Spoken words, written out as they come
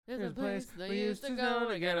There's a place they used to go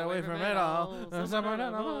to get away from it all. There's a place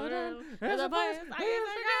I used to go to get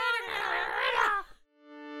away from it all.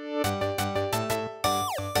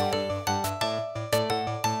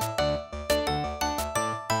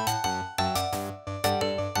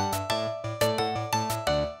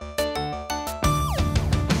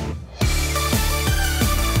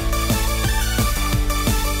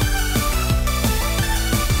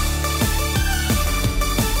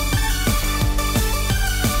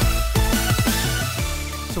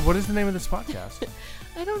 What is the name of this podcast?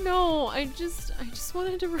 I don't know. I just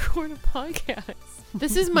wanted to record a podcast.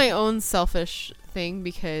 This is my own selfish thing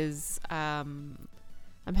because I'm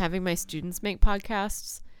having my students make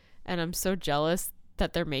podcasts, and I'm so jealous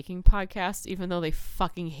that they're making podcasts, even though they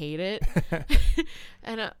fucking hate it.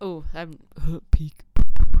 And I'm peak.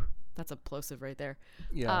 That's a plosive right there.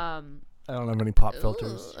 Yeah. I don't have any pop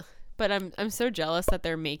filters. But I'm so jealous that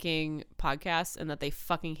they're making podcasts and that they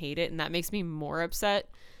fucking hate it, and that makes me more upset.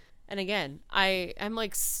 And again, I'm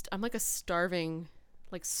like starving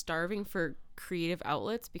for creative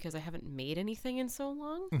outlets because I haven't made anything in so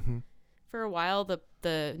long. Mm-hmm. For a while, the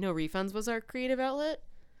No Refunds was our creative outlet,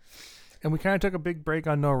 and we kind of took a big break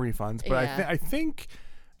on No Refunds. But yeah. I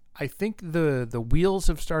think the wheels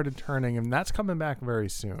have started turning, and that's coming back very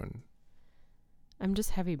soon. I'm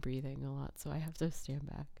just heavy breathing a lot, so I have to stand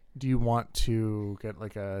back. Do you want to get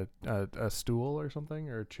like a stool or something,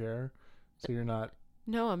 or a chair, so you're not?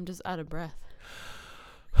 No, I'm just out of breath.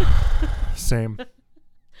 Same.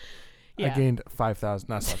 Yeah. I gained 5,000.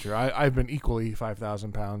 That's not true. I've been equally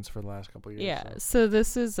 5,000 pounds for the last couple of years. Yeah. So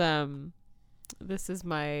this is us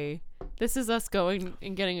going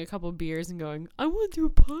and getting a couple beers and going, I want to do a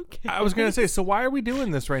podcast. I was gonna say, so why are we doing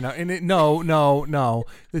this right now? And no.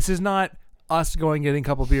 This is not us going getting a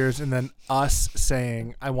couple beers and then us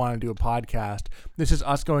saying I want to do a podcast. This is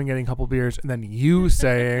us going getting a couple beers and then you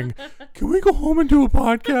saying, can we go home and do a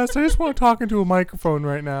podcast? I just want to talk into a microphone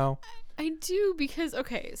right now. I do because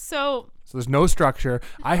so there's no structure.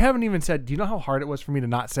 I haven't even said, do you know how hard it was for me to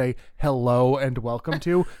not say hello and welcome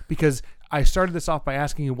to? Because I started this off by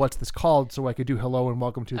asking you what's this called so I could do hello and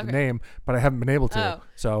welcome to the name, but I haven't been able to.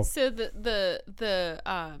 So the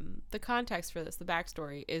context for this, the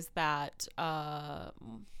backstory is that I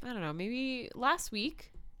don't know, maybe last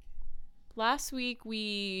week I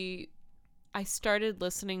started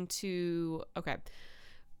listening to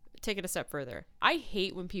take it a step further. I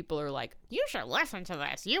hate when people are like, you should listen to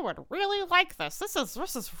this. You would really like this. This is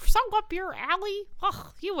so up your alley.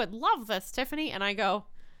 Oh, you would love this, Tiffany. And I go,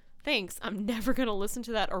 thanks. I'm never going to listen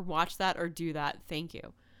to that or watch that or do that. Thank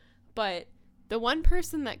you. But the one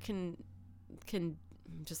person that can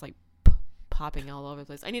just like popping all over the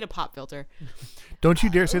place. I need a pop filter. Don't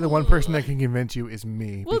you dare say the one person that can convince you is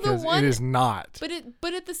me, because it is not.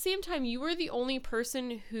 But at the same time, you are the only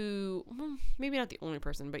person who, well, maybe not the only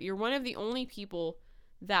person, but you're one of the only people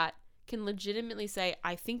that can legitimately say,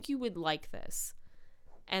 I think you would like this.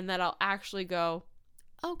 And that I'll actually go,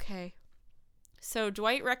 okay. So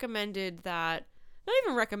Dwight recommended that, not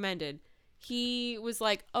even recommended, he was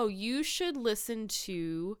like, oh, you should listen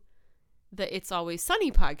to the It's Always Sunny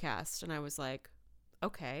podcast. And I was like,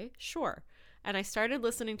 okay, sure. And I started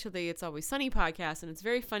listening to the It's Always Sunny podcast, and it's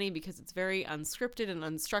very funny because it's very unscripted and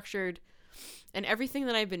unstructured and everything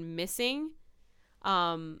that I've been missing.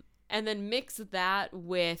 And then mix that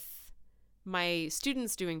with my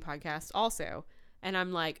students doing podcasts also. And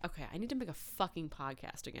I'm like, okay, I need to make a fucking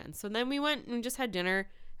podcast again. So then we went and just had dinner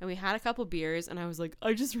and we had a couple beers, and I was like,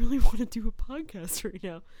 I just really want to do a podcast right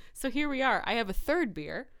now. So here we are. I have a third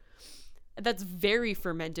beer that's very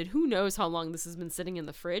fermented. Who knows how long this has been sitting in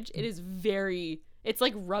the fridge? It is it's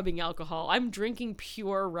like rubbing alcohol. I'm drinking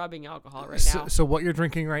pure rubbing alcohol right now. So what you're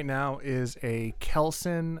drinking right now is a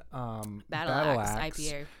Kelsen Battle Axe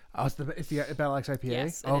IPA. Oh, it's the Battle Axe IPA?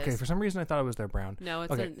 Yes, okay, for some reason I thought it was their brown. No,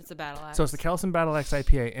 it's a Battle Axe. So it's the Kelsen Battle Axe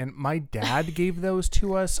IPA, and my dad gave those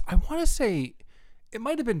to us. I want to say it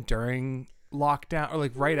might have been during lockdown or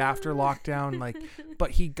like right after lockdown,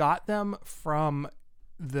 but he got them from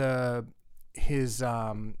his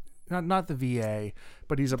not the VA,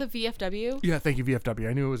 but he's the VFW. Yeah, thank you, VFW.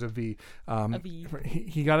 I knew it was a V. A V.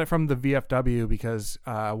 He got it from the VFW because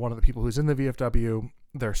one of the people who's in the VFW,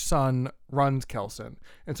 their son runs Kelson,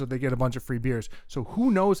 and so they get a bunch of free beers. So who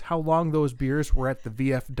knows how long those beers were at the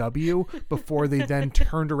VFW before they then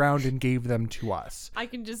turned around and gave them to us. I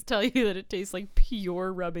can just tell you that it tastes like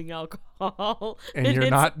pure rubbing alcohol. And you're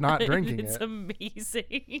not drinking it's it.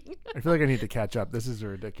 amazing. I feel like I need to catch up. This is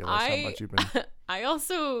ridiculous how much you've been. I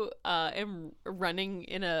also am running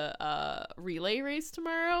in a relay race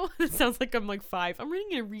tomorrow. It sounds like I'm like 5. I'm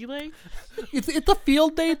running in a relay. It's a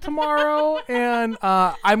field day tomorrow, and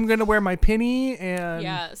I'm gonna wear my pinny and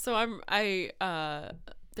Yeah, so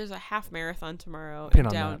there's a half marathon tomorrow Pin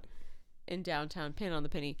on that. in downtown. Pin on the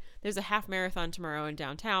penny. There's a half marathon tomorrow in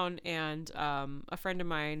downtown, and a friend of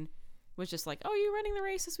mine was just like, "Oh, you running the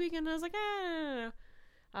race this weekend?" And I was like, no.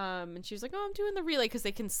 And she was like, "Oh, I'm doing the relay because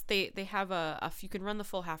they have you can run the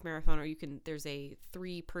full half marathon, or there's a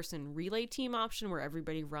 3-person relay team option where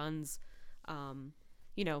everybody runs,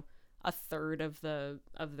 a third of the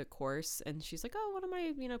course." And she's like, "Oh, one of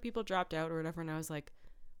my people dropped out or whatever," and I was like,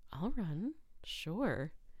 "I'll run,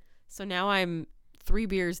 sure." So now I'm 3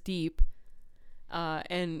 beers deep,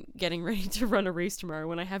 and getting ready to run a race tomorrow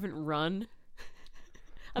when I haven't run.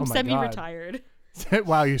 I'm Oh my semi-retired.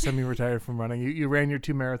 Wow, you're semi-retired from running. You ran your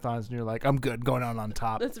 2 marathons and you're like, I'm good, going out on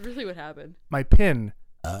top. That's really what happened. My pin.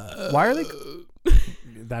 Why are they?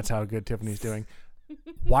 That's how good Tiffany's doing.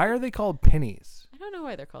 Why are they called pennies? I don't know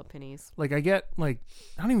why they're called pennies. Like I don't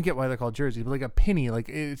even get why they're called jerseys, but like a penny, like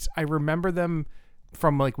I remember them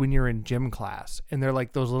from like when you're in gym class, and they're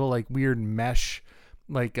like those little like weird mesh,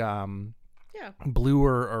 like blue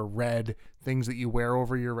or red things that you wear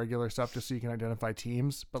over your regular stuff just so you can identify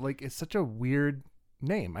teams. But like it's such a weird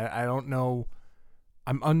name. I don't know.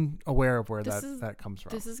 I'm unaware of where that comes from.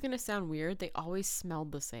 This is gonna sound weird. They always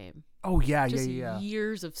smelled the same. Oh yeah, Just yeah.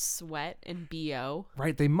 years of sweat and BO.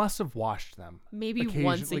 Right, they must have washed them. Maybe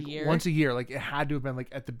once a year. Once a year, like it had to have been like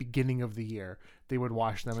at the beginning of the year they would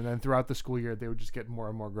wash them, and then throughout the school year they would just get more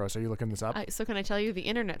and more gross. Are you looking this up? So can I tell you? The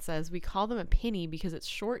internet says we call them a penny because it's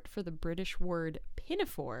short for the British word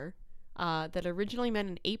pinafore, that originally meant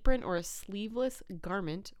an apron or a sleeveless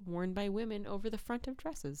garment worn by women over the front of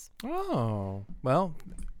dresses. Oh well,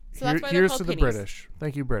 so that's why they're here's called to the pennies. British.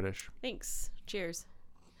 Thank you, British. Thanks. Cheers.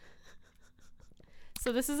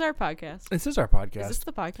 So this is our podcast. This is our podcast. Is this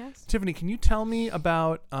the podcast? Tiffany, can you tell me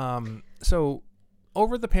about so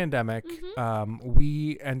over the pandemic,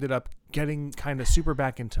 we ended up getting kind of super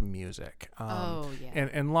back into music.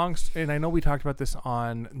 And I know we talked about this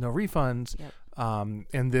on No Refunds. Yep.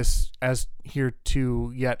 And this as here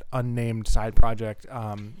to yet unnamed side project.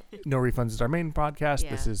 No Refunds is our main podcast. Yeah.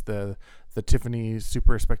 This is the Tiffany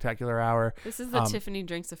Super Spectacular Hour. This is the Tiffany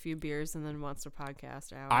drinks a few beers and then wants to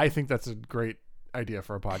podcast hour. I think that's a great idea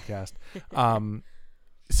for a podcast.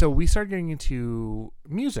 So we started getting into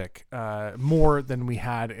music more than we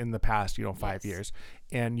had in the past, 5 years.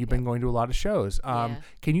 And you've been going to a lot of shows.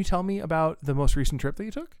 Can you tell me about the most recent trip that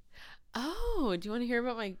you took? Oh, do you want to hear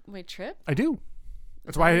about my trip? I do.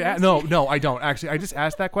 That's why no, I don't. Actually, I just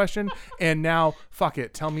asked that question and now fuck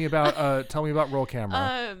it. Tell me about Roll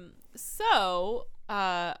Camera. So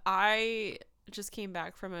I just came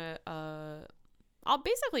back from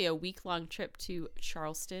basically a week-long trip to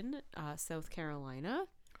Charleston, South Carolina,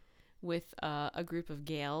 with a group of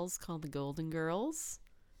gals called the Golden Girls.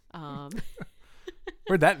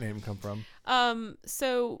 Where'd that name come from?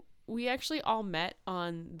 So we actually all met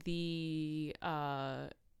on the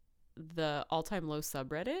All-Time Low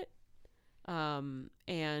subreddit,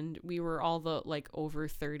 and we were all the like over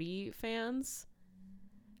 30 fans.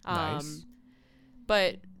 Nice.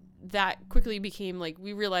 But that quickly became like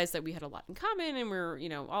we realized that we had a lot in common, and we're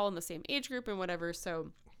all in the same age group and whatever.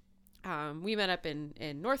 So we met up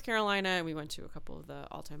in North Carolina, and we went to a couple of the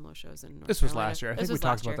All-Time Low shows in North This was Carolina. last year. I think we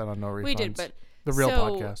talked about that on No Refunds. We did, but the real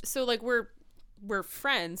podcast. So like we're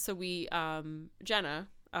friends. So we Jenna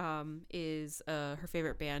is her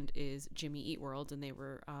favorite band is Jimmy Eat World, and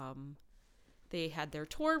they had their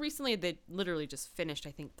tour recently. They literally just finished,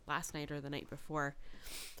 I think, last night or the night before.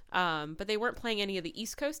 But they weren't playing any of the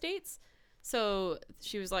East Coast dates. So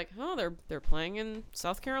she was like, "Oh, they're playing in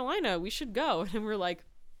South Carolina. We should go." And we're like,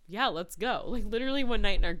 "Yeah, let's go." Like literally one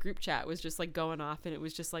night in our group chat was just like going off, and it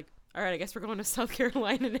was just like, "All right, I guess we're going to South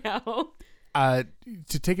Carolina now."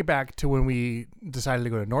 To take it back to when we decided to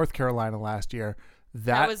go to North Carolina last year,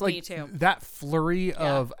 that was like me too. That flurry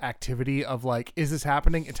of activity of like, is this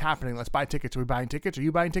happening? It's happening. Let's buy tickets. Are we buying tickets? Are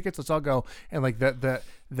you buying tickets? Let's all go. And like the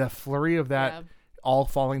flurry of that all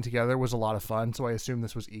falling together was a lot of fun. So I assume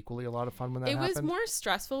this was equally a lot of fun when that happened. It was more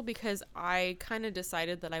stressful because I kind of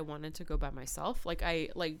decided that I wanted to go by myself. Like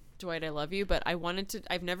Dwight, I love you, but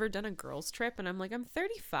I've never done a girls trip, and I'm like, I'm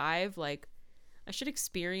 35. Like I should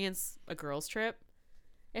experience a girls trip.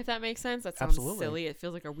 If that makes sense. That sounds Absolutely. silly. It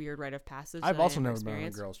feels like a weird rite of passage. I've that I also never been on a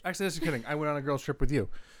experienced. girls. Actually, this is kidding. I went on a girls trip with you.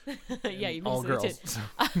 Yeah, you all basically girls. did.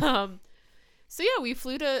 So. So yeah, we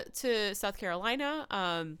flew to South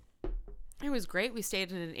Carolina. It was great. We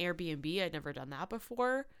stayed in an Airbnb. I'd never done that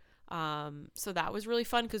before. So that was really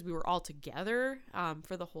fun because we were all together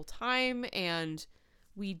for the whole time, and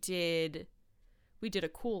we did a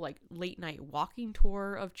cool like late night walking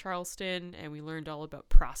tour of Charleston, and we learned all about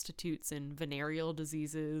prostitutes and venereal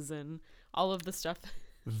diseases and all of the stuff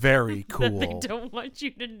Very cool. that they don't want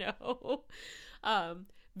you to know.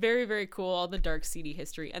 Very, very cool. All the dark, seedy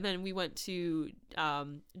history. And then we went to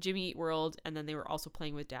Jimmy Eat World, and then they were also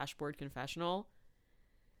playing with Dashboard Confessional.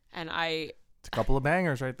 And It's a couple of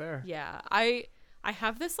bangers right there. yeah, I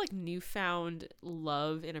have this like newfound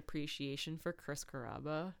love and appreciation for Chris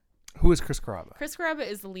Carrabba. Who is Chris Carrabba? Chris Carrabba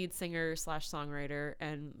is the lead singer / songwriter,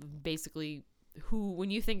 and basically who, when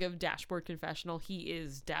you think of Dashboard Confessional, he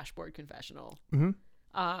is Dashboard Confessional. Mm-hmm.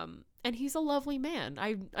 And he's a lovely man.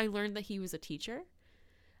 I learned that he was a teacher.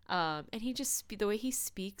 And he just, the way he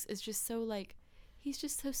speaks is just so like, he's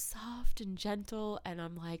just so soft and gentle. And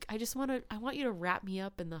I'm like, I want you to wrap me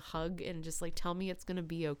up in the hug and just like tell me it's going to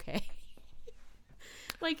be okay.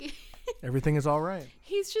 Like, Everything is all right.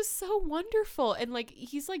 he's just so wonderful. And like,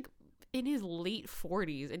 he's like in his late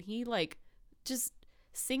 40s, and he like just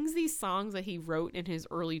sings these songs that he wrote in his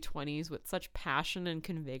early 20s with such passion and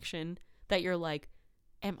conviction that you're like,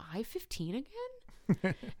 am I 15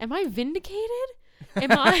 again? Am I vindicated?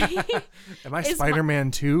 Am I Am I Is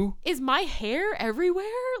Spider-Man 2? is my hair everywhere?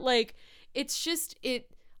 Like, it's just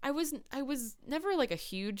I was never like a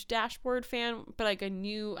huge Dashboard fan, but like I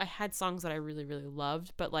knew I had songs that I really, really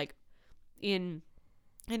loved. But like in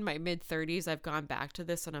my mid 30s, I've gone back to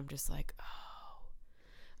this and I'm just like,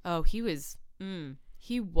 oh, he was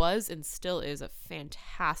and still is a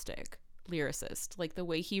fantastic lyricist. Like the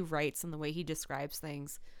way he writes and the way he describes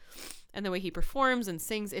things and the way he performs and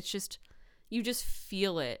sings, it's just, you just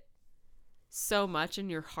feel it so much in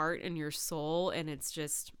your heart and your soul, and it's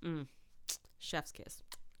just chef's kiss.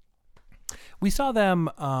 We saw them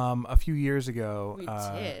a few years ago. We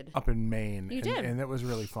did. Up in Maine. You and, did. And it was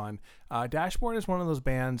really fun. Dashboard is one of those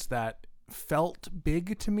bands that felt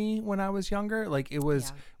big to me when I was younger. Like it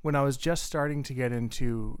was when I was just starting to get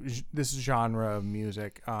into this genre of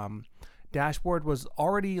music. Dashboard was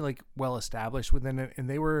already like well established within it, and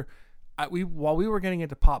they were while we were getting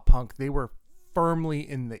into pop punk, they were firmly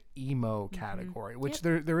in the emo category, which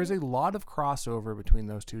there is a lot of crossover between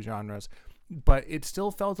those two genres, but it still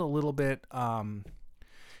felt a little bit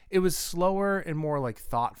it was slower and more like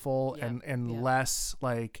thoughtful and less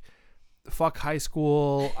like fuck high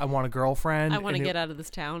school, I want a girlfriend, I want to get out of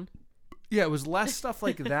this town. Yeah, it was less stuff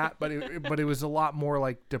like that, but it was a lot more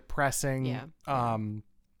like depressing and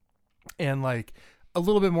like a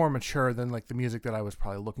little bit more mature than like the music that I was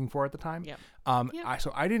probably looking for at the time.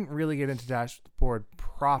 So I didn't really get into Dashboard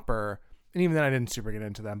proper, and even then I didn't super get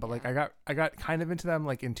into them, but like I got kind of into them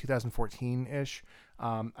like in 2014-ish.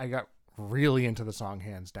 I got really into the song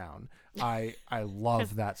Hands Down. I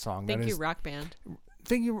love that song. Thank you, Rock Band.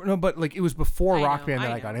 Thank you. No, but like it was before Rock Band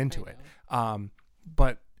that I got into it.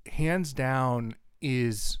 But Hands Down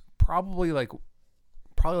is probably like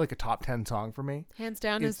a top 10 song for me. Hands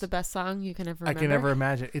Down is the best song you can ever remember. I can never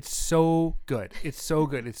imagine. It's so good. It's so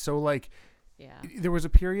good. It's so like, yeah. There was a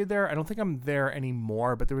period there. I don't think I'm there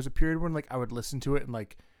anymore, but there was a period when like I would listen to it and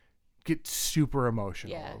like get super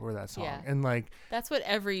emotional over that song. Yeah. And like, that's what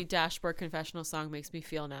every Dashboard Confessional song makes me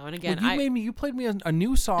feel now. And again, you played me a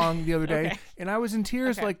new song the other day, Okay. and I was in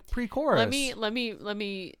tears like pre-chorus. Let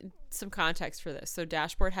me some context for this. So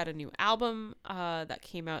Dashboard had a new album that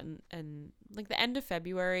came out in like the end of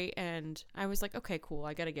February, and I was like, okay, cool,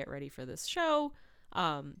 I got to get ready for this show.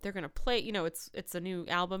 They're going to play, it's a new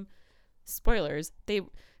album. Spoilers.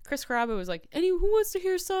 Chris Carrabba was like, who wants to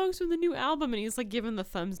hear songs from the new album? And he's like giving the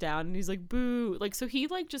thumbs down, and he's like, boo. Like, so he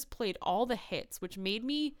like just played all the hits, which made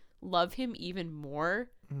me love him even more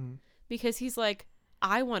because he's like,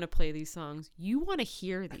 I want to play these songs. You want to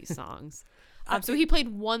hear these songs. So he played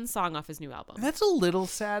one song off his new album. That's a little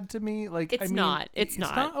sad to me. Like, It's not.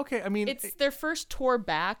 Okay. I mean, it's their first tour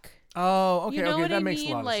back. Oh, okay. You know okay. what That I makes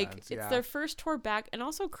mean? a lot Like, of sense. it's their first tour back, and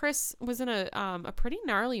also Chris was in a pretty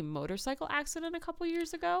gnarly motorcycle accident a couple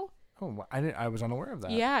years ago. Oh, I was unaware of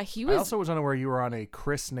that. Yeah, he was. I also was unaware you were on a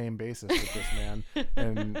Chris name basis with this man.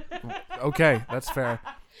 And okay, that's fair.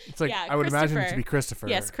 It's like I would imagine it to be Christopher.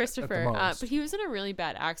 Yes, Christopher. At the most. But he was in a really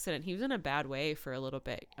bad accident. He was in a bad way for a little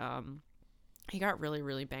bit. He got really,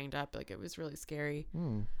 really banged up. Like, it was really scary.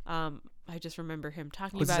 I just remember him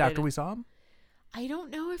talking was about this it. after we saw him? I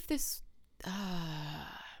don't know if this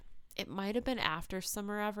it might have been after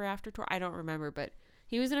Summer Ever After tour. I don't remember, but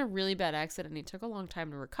he was in a really bad accident and he took a long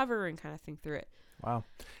time to recover and kind of think through it. Wow.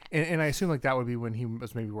 And I assume like that would be when he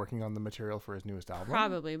was maybe working on the material for his newest album.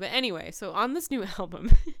 Probably. But anyway, so on this new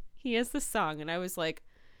album, he has this song and I was like,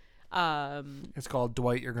 it's called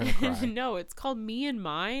Dwight, You're Gonna Cry. no, it's called Me and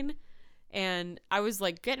Mine. And I was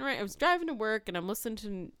like getting ready. I was driving to work and I'm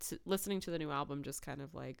listening to the new album, just kind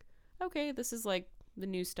of like, okay, this is like the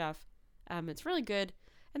new stuff. It's really good.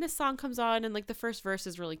 And this song comes on and like the first verse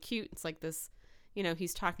is really cute. It's like this, you know,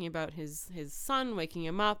 he's talking about his son waking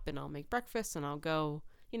him up and I'll make breakfast and I'll go,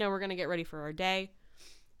 you know, we're going to get ready for our day.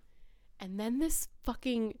 And then this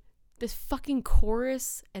fucking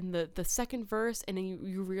chorus and the second verse, and then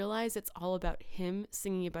you realize it's all about him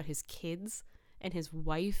singing about his kids and his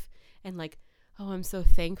wife and like, oh, I'm so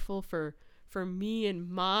thankful for me and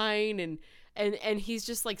mine, and he's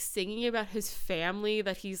just like singing about his family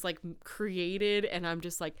that he's like created, and I'm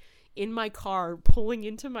just like in my car pulling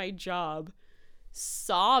into my job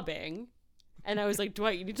sobbing, and I was like,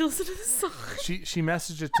 Dwight, you need to listen to this song. She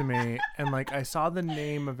messaged it to me, and like I saw the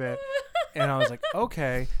name of it and I was like,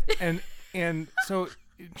 okay. And so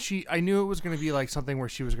I knew it was going to be like something where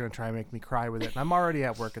she was going to try and make me cry with it. And I'm already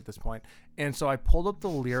at work at this point. And so I pulled up the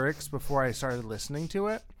lyrics before I started listening to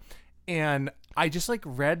it. And I just like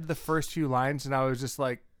read the first few lines and I was just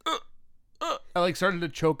like, I like started to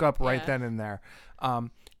choke up right then and there.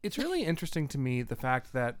 It's really interesting to me, the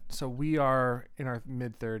fact that, so we are in our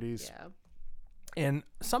mid 30s. Yeah. And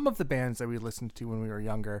some of the bands that we listened to when we were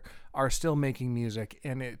younger are still making music,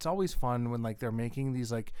 and it's always fun when like they're making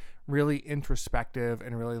these like really introspective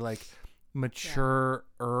and really like mature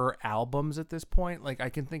albums at this point. Like I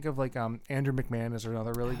can think of like Andrew McMahon is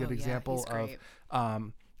another really good example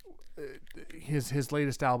of his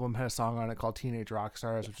latest album had a song on it called Teenage Rock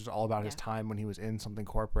Stars, which is all about his time when he was in something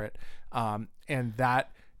corporate, and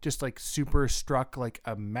that just like super struck like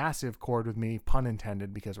a massive chord with me, pun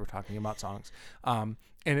intended, because we're talking about songs. And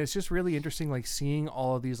it's just really interesting, like seeing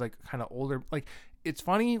all of these like kind of older, like it's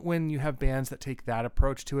funny when you have bands that take that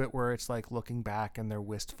approach to it, where it's like looking back and they're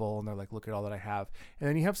wistful and they're like, look at all that I have. And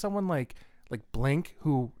then you have someone like Blink,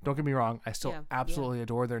 who, don't get me wrong, I still absolutely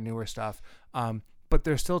adore their newer stuff. But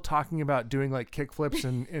they're still talking about doing like kickflips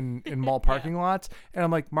in mall parking lots. And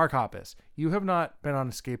I'm like, Mark Hoppus, you have not been on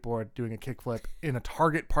a skateboard doing a kickflip in a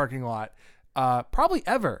Target parking lot probably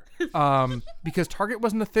ever. Because Target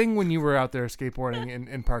wasn't a thing when you were out there skateboarding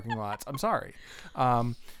in parking lots. I'm sorry.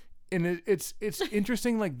 And it's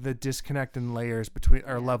interesting, like the disconnect in layers between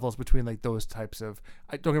or levels between like those types of.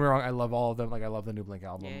 Don't get me wrong, I love all of them. Like I love the new Blink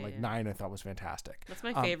album. Nine, I thought was fantastic. That's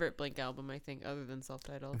my favorite Blink album, I think, other than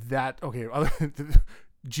Self-Titled.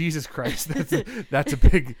 Jesus Christ, that's a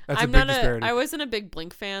big disparity. I wasn't a big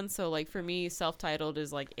Blink fan, so like for me, Self-Titled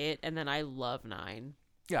is like it, and then I love Nine.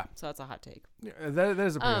 Yeah. So that's a hot take. Yeah, that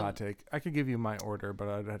is a pretty hot take. I could give you my order, but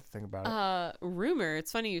I'd have to think about it. Rumor. It's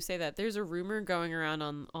funny you say that. There's a rumor going around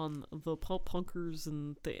on the Pulp Punkers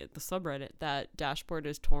and the subreddit that Dashboard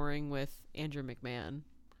is touring with Andrew McMahon.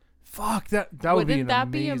 Fuck, that would be an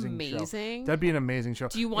amazing amazing? Show. That'd be an amazing show.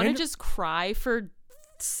 Do you want to just cry for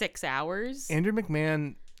 6 hours? Andrew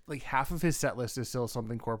McMahon, like half of his set list is still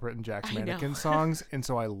Something Corporate and Jack's Mannequin songs, and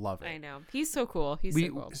so I love it. I know. He's so cool.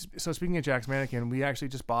 So speaking of Jack's Mannequin, we actually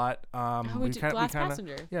just bought Glass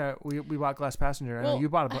Passenger. Yeah, we bought Glass Passenger. I know you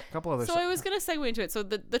bought a couple other. So I was gonna segue into it. So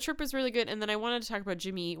the trip was really good, and then I wanted to talk about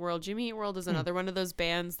Jimmy Eat World. Jimmy Eat World is another one of those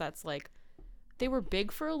bands that's like, they were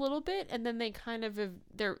big for a little bit, and then they kind of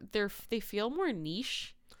they feel more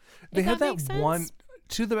niche. They had that one,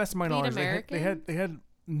 to the best of my knowledge, they had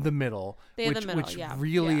The Middle, which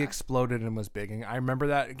really exploded and was big. And I remember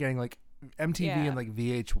that getting like MTV and like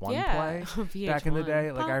VH1 play VH1. Back in the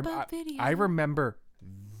day. Like I remember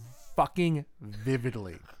fucking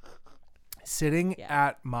vividly sitting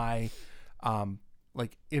at my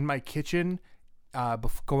like in my kitchen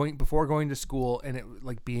before going to school, and it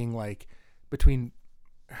like being like between.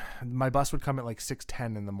 My bus would come at like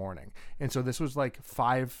 6:10 in the morning, and so this was like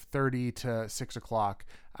 5:30 to 6 o'clock.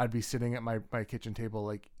 I'd be sitting at my kitchen table,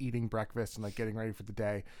 like eating breakfast and like getting ready for the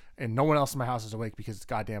day, and no one else in my house is awake because it's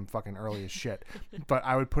goddamn fucking early as shit. But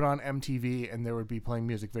I would put on MTV and there would be playing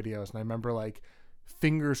music videos, and I remember like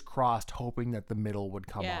fingers crossed hoping that The Middle would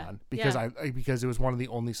come on because because it was one of the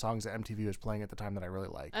only songs that MTV was playing at the time that I really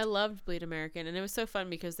liked. I loved Bleed American, and it was so fun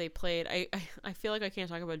because they played I feel like I can't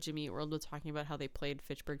talk about Jimmy Eat World without talking about how they played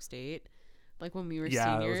Fitchburg State, like when we were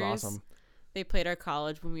seniors. That was awesome. They played our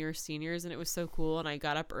college when we were seniors, and it was so cool, and I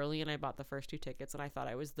got up early and I bought the first 2 tickets, and I thought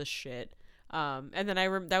I was the shit. And then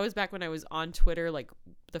that was back when I was on Twitter like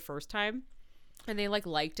the first time. And they like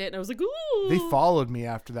liked it, and I was like, ooh. They followed me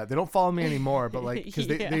after that. They don't follow me anymore, but like, because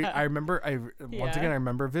Yeah. I remember, once again, I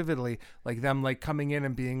remember vividly, like them like coming in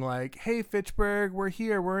and being like, "Hey, Fitchburg, we're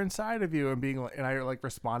here, we're inside of you," and being like, and I like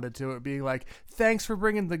responded to it being like, "Thanks for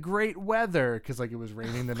bringing the great weather," because like it was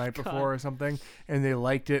raining the night before or something, and they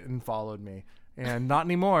liked it and followed me, and not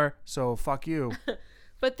anymore. So fuck you.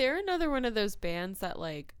 But they're another one of those bands that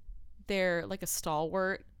like they're like a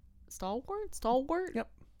stalwart. Yep.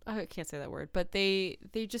 I can't say that word, but they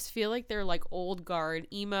just feel like they're like old guard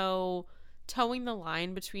emo, towing the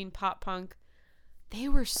line between pop punk. They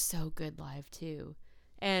were so good live too,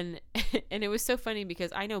 and and it was so funny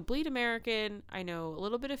because I know Bleed American, I know a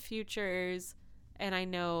little bit of Futures, and I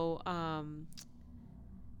know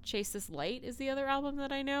Chase This Light is the other album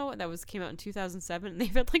that I know, and that came out in 2007. And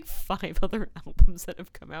they've had like 5 other albums that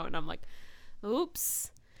have come out, and I'm like, oops.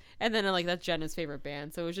 And then like that's Jenna's favorite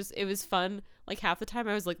band, so it was fun. Like half the time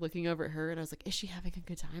I was like looking over at her and I was like, is she having a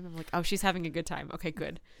good time? I'm like, oh, she's having a good time. Okay,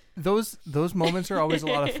 good. Those moments are always a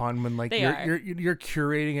lot of fun when like They you're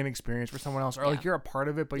curating an experience for someone else, or like you're a part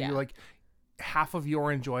of it, but you're like half of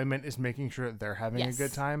your enjoyment is making sure that they're having a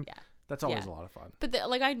good time. Yeah. That's always a lot of fun. But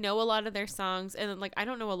like I know a lot of their songs, and then like I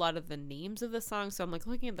don't know a lot of the names of the songs, so I'm like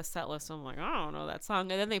looking at the set list, and I'm like, I don't know that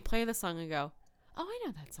song, and then they play the song and go, oh, I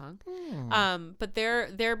know that song. But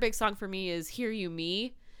their big song for me is Hear You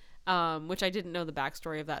Me, which I didn't know the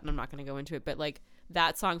backstory of that, and I'm not going to go into it, but like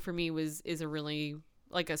that song for me is a really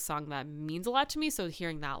like a song that means a lot to me, so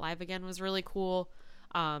hearing that live again was really cool.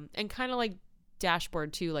 And kind of like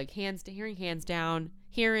Dashboard too, like hearing Hands Down,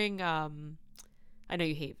 hearing I know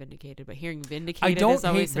you hate Vindicated, but hearing Vindicated is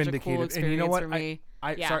always such a cool experience, and you know what? For me.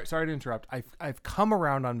 Sorry to interrupt. I've come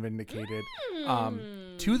around on Vindicated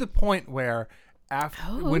to the point where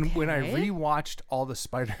when I rewatched all the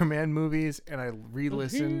Spider-Man movies and I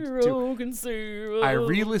re-listened to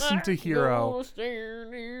Hero.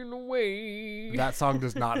 That song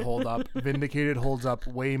does not hold up. Vindicated holds up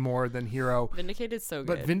way more than Hero. Vindicated's so good.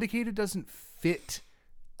 But Vindicated doesn't fit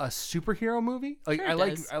a superhero movie. Like sure I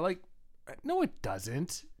like no, it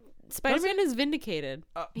doesn't. Spider-Man is vindicated.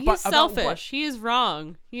 He's selfish. He is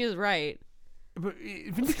wrong. He is right. But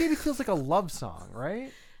Vindicated feels like a love song,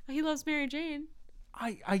 right? He loves Mary Jane.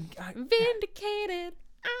 Vindicated.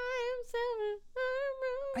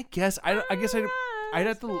 I guess I'd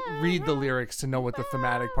have to read the lyrics to know what the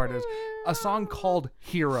thematic part is. A song called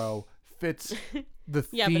Hero fits the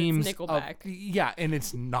themes but it's Nickelback. And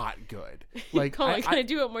it's not good. Like can I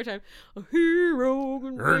do it one more time? A hero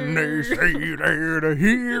can and they say that a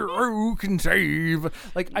hero can save.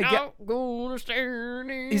 Like I get.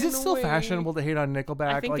 Is it still fashionable to hate on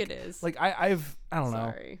Nickelback? I think it is. Like I don't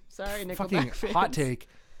know. Sorry, Nickelback fucking fans. hot take.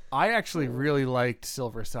 I actually really liked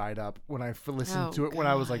Silver Side Up when I listened to it when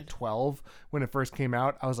I was like 12 when it first came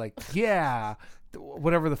out. I was like, yeah,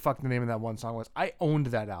 whatever the fuck the name of that one song was. I owned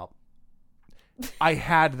that album. I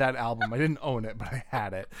had that album. I didn't own it, but I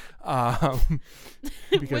had it.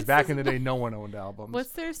 Because back in the day, no one owned albums.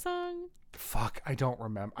 What's their song? Fuck, I don't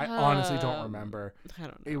remember. I honestly don't remember. I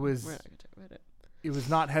don't know. It was. We're not gonna talk about it. It was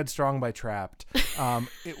not Headstrong by Trapped.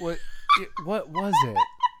 What was it?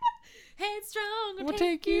 Headstrong will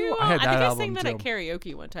take you. I had that think I album sang that too. at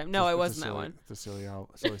karaoke one time. No, it wasn't that one. It's a silly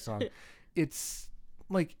song. It's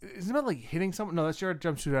like, isn't it like hitting someone? No, that's your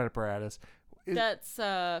jumpsuit apparatus. That's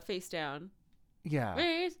Face Down.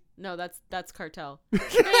 Yeah. No, that's Cartel.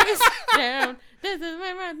 Face Down. This is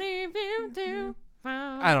where my name to.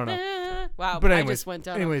 I don't know. Wow, but I just went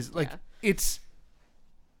down. Anyways, it's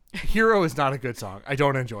Hero is not a good song. I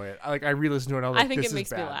don't enjoy it. I re-listened to it. And I think it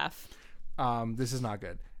makes me laugh. This is not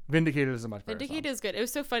good. Vindicated is a much better Vindicated song. is good. It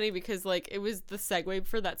was so funny because like it was the segue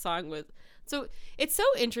for that song with. So it's so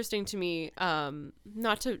interesting to me,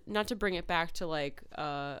 not to bring it back to like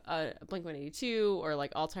Blink-182 or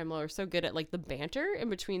like All Time Low are so good at like the banter in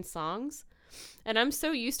between songs, and I'm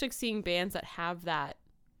so used to seeing bands that have that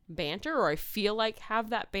banter, or I feel like have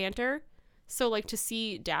that banter. So like to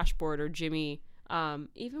see Dashboard or Jimmy,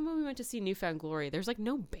 even when we went to see Newfound Glory, there's like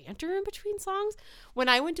no banter in between songs. When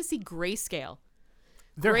I went to see Grayscale.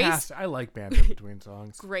 I like banter between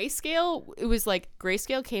songs. Grayscale, it was like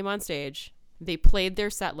Grayscale came on stage, they played their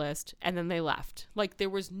set list, and then they left. Like there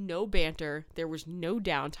was no banter, there was no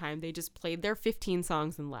downtime. They just played their 15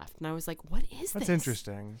 songs and left. And I was like, what is this? That's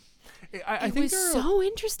interesting. I think it was so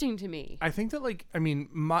interesting to me. I think that like, I mean,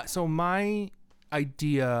 my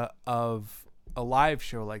idea of a live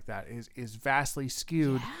show like that is vastly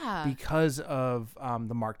skewed because of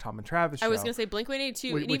the Mark, Tom, and Travis show. I was gonna say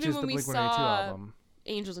Blink-182, which even is when the we Blink-182 saw album.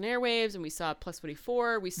 Angels and Airwaves, and we saw Plus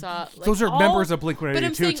 24. We saw like, those are all, members of Blink-182, but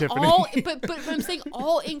I'm saying Tiffany. but I'm saying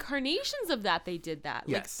all incarnations of that, they did that.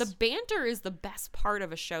 Yes. Like the banter is the best part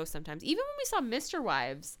of a show sometimes. Even when we saw Mr.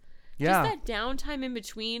 Wives, Yeah. just that downtime in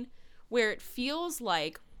between where it feels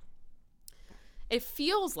like,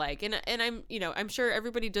 and I'm, you know, I'm sure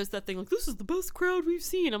everybody does that thing like, this is the best crowd we've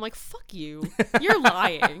seen. I'm like, fuck you. You're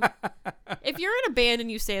lying. If you're in a band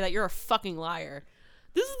and you say that, you're a fucking liar.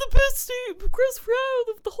 This is the best Chris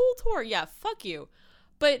crowd of the whole tour. Yeah, fuck you.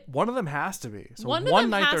 But one of them has to be. So one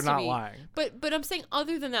night has they're to not be. lying. But I'm saying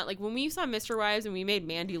other than that, like when we saw Mr. Wives and we made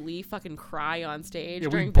Mandy Lee fucking cry on stage Yeah,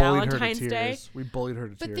 we during bullied Valentine's her to Day. tears. We bullied her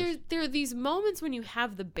to But tears. there are these moments when you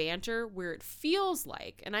have the banter where it feels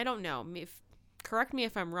like, and I don't know, correct me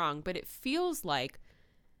if I'm wrong, but it feels like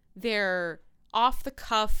they're off the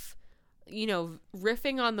cuff, you know,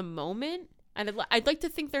 riffing on the moment. And I'd like to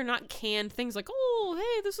think they're not canned things like, oh,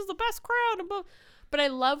 hey, this is the best crowd. But I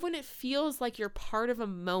love when it feels like you're part of a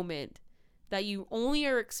moment that you only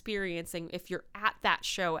are experiencing if you're at that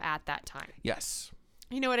show at that time. Yes.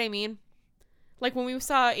 You know what I mean? Like when we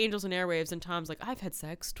saw Angels and Airwaves and Tom's like, I've had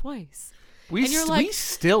sex twice. We And you're like- we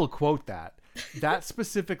still quote that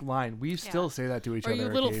specific line. We still say that to each Are other. you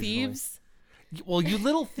little occasionally. thieves? Well, you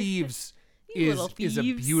little thieves You is little is a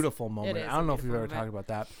thieves. beautiful moment. is I don't a know if we've beautiful ever talked moment.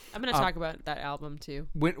 about that. I'm going to talk about that album too.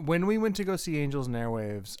 When we went to go see Angels and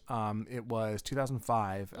Airwaves, it was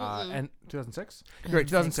 2005 and 2006. Right,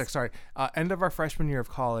 2006. Sorry, end of our freshman year of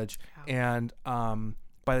college, and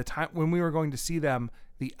by the time when we were going to see them,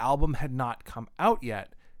 the album had not come out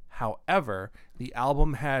yet. However, the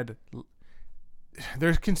album had. There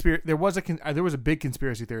was a big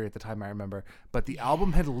conspiracy theory at the time, I remember, but the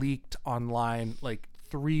album had leaked online like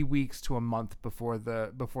 3 weeks to a month before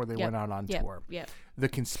they went out on tour. Yep. The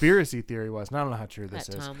conspiracy theory was, and I don't know how true this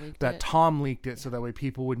That is, Tom leaked that it. Tom leaked it so that way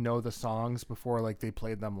people would know the songs before like they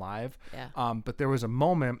played them live. Yeah. But there was a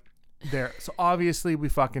moment there, so obviously we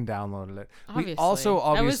fucking downloaded it. Obviously. We also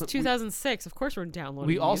that was obviously 2006. Of course we're downloading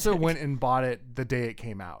we also music. went and bought it the day it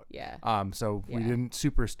came out. Yeah. So we Yeah. didn't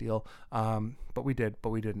super steal. But we did, but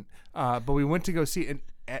we didn't. But we went to go see it,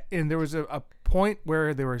 and there was a point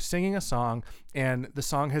where they were singing a song, and the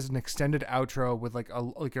song has an extended outro with like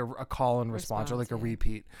a call and response or like a yeah.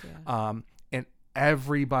 repeat. Yeah. And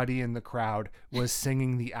everybody in the crowd was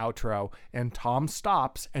singing the outro, and Tom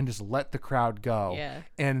stops and just let the crowd go. Yeah.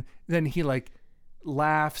 And then he like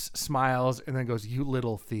laughs, smiles, and then goes, "You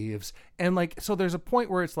little thieves." And like, so there's a point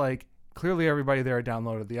where it's like, clearly everybody there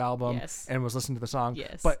downloaded the album Yes. and was listening to the song.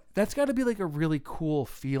 Yes. But that's got to be like a really cool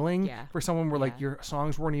feeling Yeah. for someone where like Yeah. your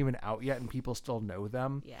songs weren't even out yet and people still know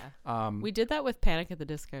them. Yeah. We did that with Panic at the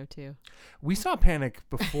Disco too. We saw Panic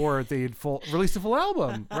before they had released a full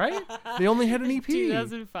album, right? They only had an EP.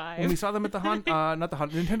 2005. When we saw them at the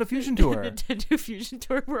Nintendo Fusion Tour. Nintendo Fusion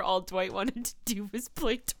Tour, where all Dwight wanted to do was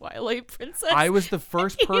play Twilight Princess. I was the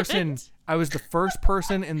first person. I was the first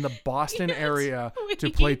person in the Boston Yes, area to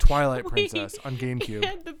wait, play Twilight wait. Princess on GameCube.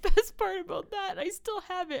 And the best part about that, I still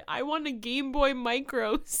have it. I want a Game Boy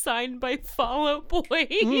Micro signed by Fall Out Boy.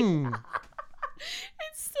 Mm.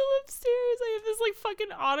 It's still upstairs. I have this like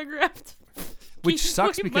fucking autographed. Which Game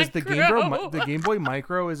sucks Boy because the Micro. Game Boy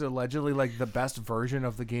Micro is allegedly like the best version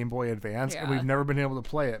of the Game Boy Advance, and Yeah. we've never been able to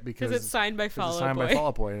play it because it's signed by it's Fall Out signed Boy. by Fall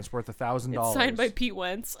Out Boy, and it's worth $1,000. It's signed by Pete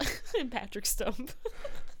Wentz and Patrick Stump.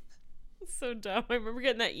 It's so dumb. I remember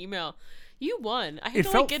getting that email. You won. I had It to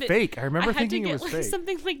felt like get fake. I remember I had thinking to it get was like fake.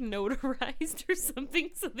 something like notarized or something,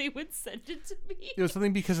 so they would send it to me. It was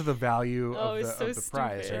something because of the value Oh, of it's so the stupid.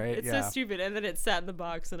 prize, right? It's so stupid. And then it sat in the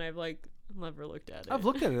box, and I've like never looked at it. I've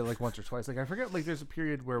looked at it like once or twice. Like I forget. Like there's a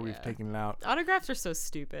period where we've Yeah. taken it out. Autographs are so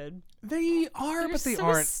stupid. They are, They're but they so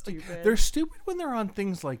aren't. Like, stupid. they're stupid when they're on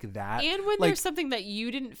things like that. And when like, there's something that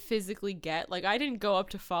you didn't physically get, like I didn't go up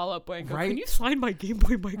to Fall Out Boy and go, Right. "Can you sign my Game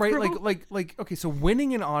Boy Micro?" right, like okay, so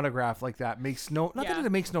winning an autograph like that makes not Yeah. that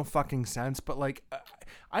it makes no fucking sense, but like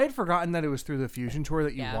I had forgotten that it was through the Fusion Tour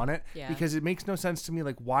that you Yeah. won it Yeah. because it makes no sense to me.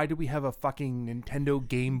 Like, why do we have a fucking Nintendo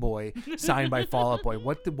Game Boy signed by Fall Out Boy?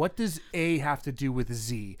 What does A have to do with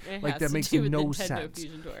Z? It Like has that to makes do with no Nintendo sense.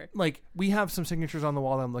 Fusion Tour. Like we have some signatures on the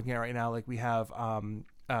wall that I'm looking at right now. Like we have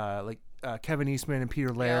Kevin Eastman and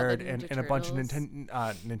Peter Laird and a bunch of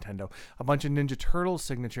Ninja a bunch of Ninja Turtles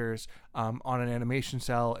signatures on an animation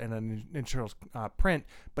cell and a Ninja Turtles print,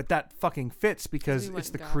 but that fucking fits because We went it's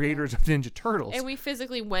the and got creators of Ninja Turtles And we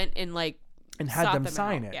physically went and like and had sought them them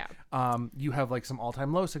sign out. it. Yeah. You have like some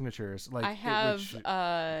all-time low signatures. Like I have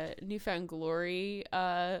which, Newfound Glory.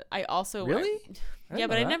 I also Really? I didn't yeah,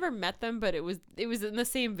 but know I that. never met them. But it was in the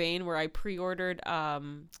same vein where I pre-ordered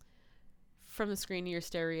From the Screen to Your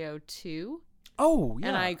Stereo 2. Oh, yeah.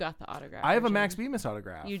 And I got the autograph. I have a version. Max Bemis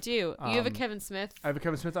autograph. You do. You have a Kevin Smith. I have a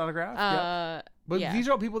Kevin Smith autograph. Yep. But yeah. these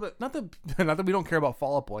are all people that not that we don't care about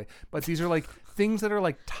Fall Out Boy, but these are like things that are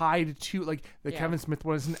like tied to like the Kevin Smith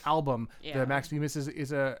one is an album. Yeah. The Max Bemis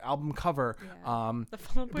is a album cover. Yeah. The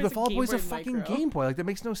Fall Out Boy's a fucking Micro. Game Boy. Like that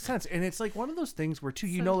makes no sense. And it's like one of those things where too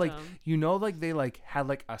So you know dumb. they like had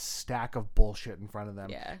like a stack of bullshit in front of them.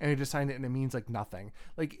 Yeah. And they just signed it and it means like nothing.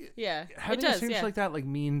 Like Yeah. having it does, a signature like that like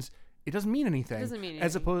means. It doesn't mean anything. It doesn't mean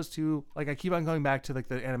As anything. opposed to, like, I keep on going back to, like,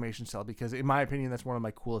 the animation cell because, in my opinion, that's one of my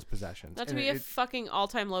coolest possessions. Not to And be a fucking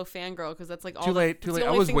all-time low fangirl because that's like all Too late. The I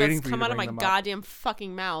only was thing waiting that's for you come to out of my bring them up. goddamn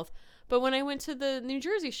fucking mouth. But when I went to the New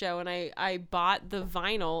Jersey show and I bought the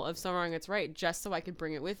vinyl of So Wrong It's Right just so I could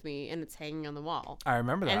bring it with me and it's hanging on the wall. I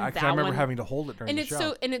remember that. And Because that I remember one- having to hold it during And the it's show.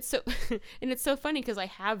 so and it's so funny because I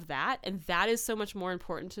have that and that is so much more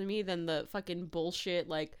important to me than the fucking bullshit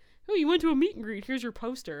like, oh, you went to a meet and greet, here's your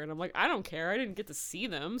poster. And I'm like, I don't care, I didn't get to see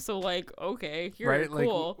them, so like, okay, here, right?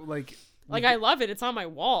 cool. Like I love it, it's on my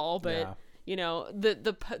wall, but Yeah. you know,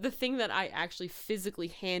 the thing that I actually physically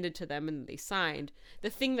handed to them and they signed, the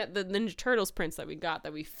thing that the Ninja Turtles prints that we got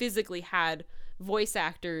that we physically had voice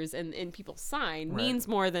actors and people sign Right. means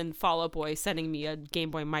more than Fall Out Boy sending me a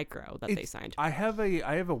Game Boy Micro that they signed. I have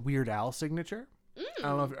a Weird Al signature. I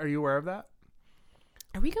don't know. Are you aware of that?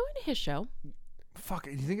 Are we going to his show? Fuck.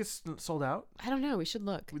 Do you think it's sold out? I don't know. We should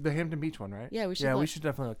look. The Hampton Beach one, right? Yeah, we should Yeah, we look. should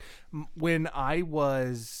definitely look. When I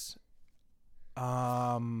was,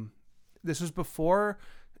 this was before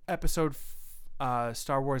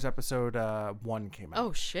Star Wars episode 1 came out.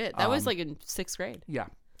 Oh shit, that was like in 6th grade. Yeah.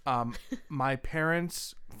 My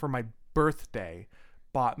parents, for my birthday,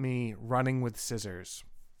 bought me Running with Scissors.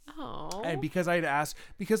 Oh. And because I'd asked,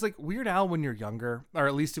 because like Weird Al when you're younger, or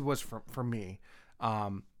at least it was for me,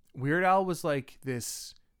 Weird Al was like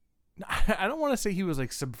this, I don't want to say he was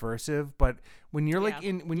like subversive, but when you're like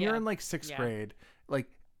Yeah. you're Yeah. in like 6th Yeah. grade, like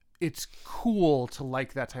it's cool to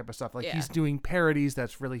like that type of stuff. Like Yeah. he's doing parodies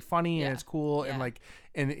that's really funny Yeah. and it's cool Yeah. and like,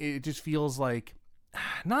 and it just feels like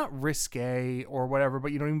not risque or whatever,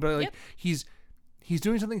 but you know what I mean? But like Yep. he's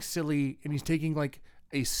doing something silly and he's taking like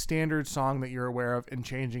a standard song that you're aware of and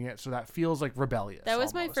changing it so that feels like rebellious. That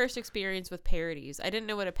was my almost. first experience with parodies. I didn't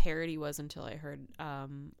know what a parody was until I heard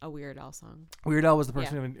a Weird Al song. Weird Al was the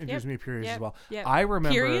person Yeah. who introduced me to periods Yep. as well. Yep. I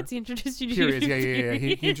remember Periods? He introduced you to periods. Yeah. He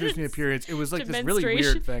periods. introduced me to periods. It was like To this really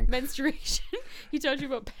weird thing. Menstruation. He told you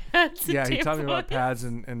about pads. And Yeah, he taught me about tampons. pads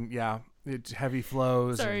and yeah, it's heavy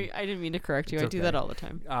flows. Sorry, I didn't mean to correct you. It's I do okay. that all the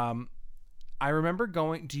time. I remember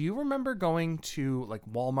going. Do you remember going to like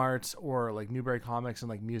Walmart's or like Newbury Comics and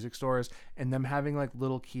like music stores and them having like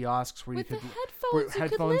little kiosks where With you the could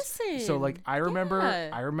headphones, you could listen. So like I remember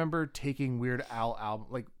Yeah. taking Weird Al album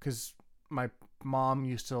like because my mom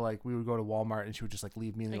used to like we would go to Walmart and she would just like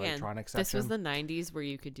leave me in the Again, electronics section. this was the 90s where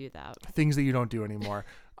you could do that. Things that you don't do anymore.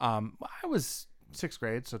 I was 6th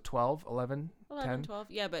grade, so 12, 11, 11, 10, 12.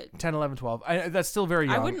 Yeah, but 10, 11, 12. That's still very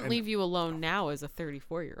young. I wouldn't and- leave you alone now as a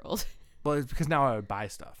 34-year-old. Well, it's because now I would buy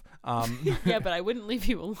stuff. Yeah, but I wouldn't leave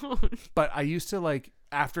you alone. But I used to like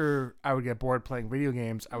after I would get bored playing video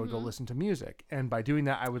games, I would Mm-hmm. go listen to music, and by doing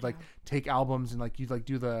that, I would like take albums and like you'd like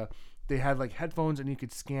do the. They had like headphones and you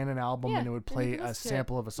could scan an album Yeah, and it would and you play could a listen to it.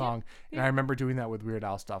 sample of a song. And yeah. I remember doing that with Weird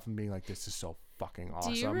Al stuff and being like, "This is so fucking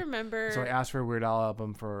awesome." Do you remember? So I asked for a Weird Al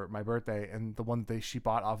album for my birthday, and the one that she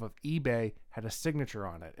bought off of eBay had a signature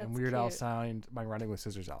on it, and That's Weird Al cute. signed my Running with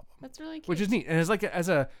Scissors album. That's really cute. Which is neat. And it's like, as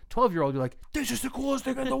a 12-year-old, you're like, this is the coolest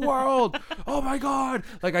thing in the world. Oh my God.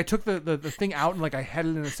 Like I took the thing out and like I had it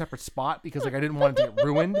in a separate spot because like I didn't want it to get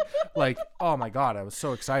ruined. Like, oh my God. I was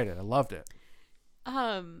so excited. I loved it.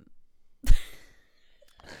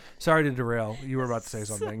 Sorry to derail. You were about to say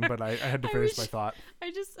something, but I had to I finish wish- my thought.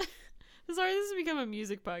 I just sorry this has become a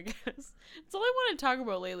music podcast. It's all I want to talk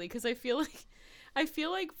about lately because I feel like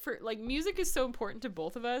for like music is so important to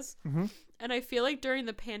both of us. Mm-hmm. And I feel like during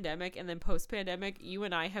the pandemic and then post-pandemic, you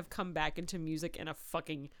and I have come back into music in a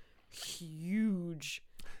fucking huge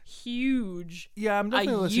Yeah, I'm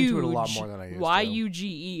definitely listening to it a lot more than I used to.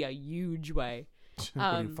 Y-U-G-E, a huge way.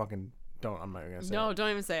 What do you fucking don't? I'm not going to say No, it.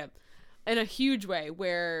 don't even say it. In a huge way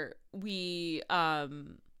where we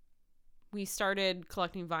started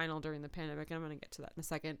collecting vinyl during the pandemic, and I'm going to get to that in a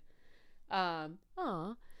second.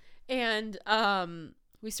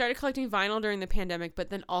 We started collecting vinyl during the pandemic, but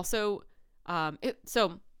then also I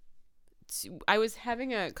was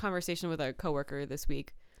having a conversation with a coworker this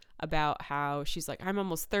week about how she's like, I'm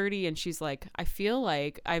almost 30, and she's like, I feel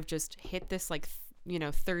like I've just hit this like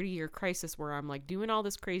 30-year crisis where I'm like doing all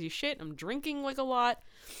this crazy shit. I'm drinking like a lot.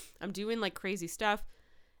 I'm doing like crazy stuff.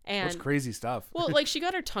 And That's crazy stuff. well, like she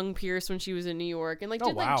got her tongue pierced when she was in New York, and like Oh,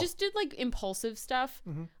 did wow. did like impulsive stuff.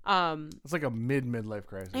 It's like a midlife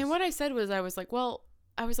crisis. And what I said was, I was like,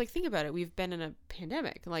 think about it. We've been in a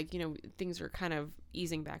pandemic. Like, you know, things are kind of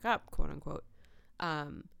easing back up, quote unquote.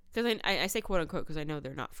 Because I say quote unquote because I know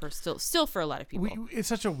they're not for still for a lot of people. It's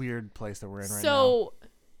such a weird place that we're in right now.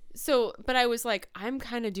 So, but I was like, I'm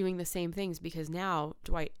kind of doing the same things because now,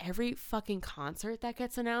 Dwight, every fucking concert that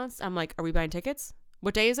gets announced, I'm like, are we buying tickets?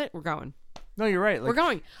 What day is it? We're going. No, you're right. Like, We're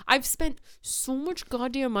going. I've spent so much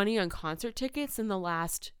goddamn money on concert tickets in the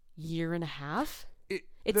last year and a half.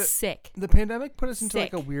 It's sick. The pandemic put us into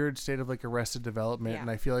like Sick. a weird state of like arrested development, Yeah,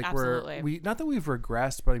 and I feel like absolutely. we not that we've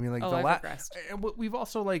regressed, but I mean like I've regressed. and we've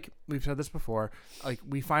also like we've said this before, like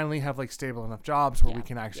we finally have like stable enough jobs where we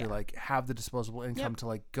can actually like have the disposable income to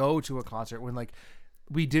like go to a concert when like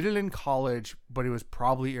we did it in college, but it was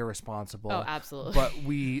probably irresponsible. Oh, absolutely. But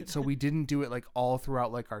we didn't do it like all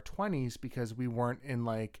throughout like our 20s because we weren't in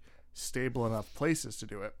like stable enough places to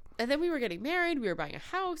do it. And then we were getting married, we were buying a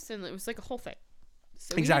house, and it was like a whole thing.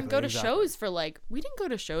 So we Exactly, didn't go to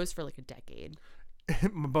shows for like a decade.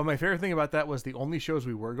 But my favorite thing about that was the only shows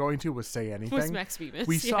we were going to was Say Anything. Was Max Bemis.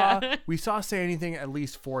 We saw Say Anything at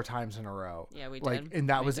least 4 times in a row. Yeah, we like, did. And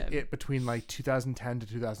that We was did. it between like 2010 to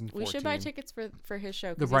 2014. We should buy tickets for his show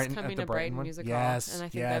The because Brighton- he's at coming the to Brighton Brighton one? Music Yes, Hall, and I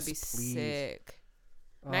think yes, that'd be please. sick.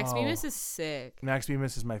 Max Oh. Bemis is sick. Max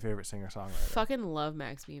Bemis is my favorite singer-songwriter. Fucking love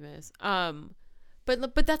Max Bemis.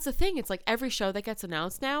 But that's the thing. It's like every show that gets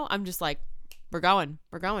announced now, I'm just like, we're going.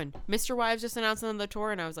 Mr. Wives just announced another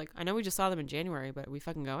tour, and I was like, I know we just saw them in January, but are we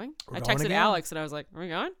fucking going? We're I going texted again. Alex, and I was like, are we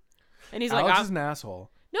going? And he's Alex like, is an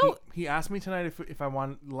asshole. No. He asked me tonight if I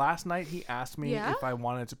want. Last night he asked me Yeah? if I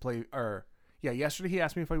wanted to play. Or yeah, yesterday he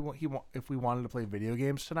asked me if we wanted to play video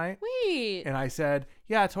games tonight. wait. And I said,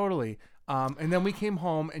 yeah, totally. And then we came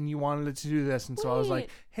home and you wanted to do this. And so I was like, Wait.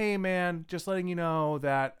 hey, man, just letting you know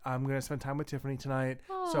that I'm going to spend time with Tiffany tonight.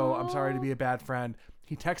 So I'm sorry to be a bad friend.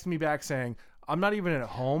 He texted me back saying, I'm not even at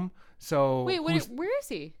home. So Wait, where is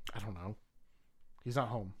he? I don't know. He's not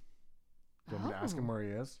home. Do you want me to ask him where he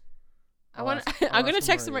is? I'm gonna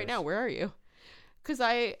text him right now. Where are you? Because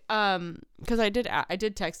I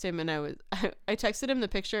did text him, and I texted him the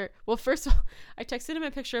picture. Well, first of all, I texted him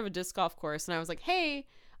a picture of a disc golf course, and I was like, hey,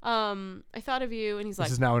 I thought of you, and he's like,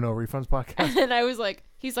 This is now a No Refunds podcast. and I was like,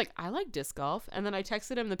 he's like, I like disc golf, and then I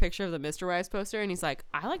texted him the picture of the Mr. Wives poster, and he's like,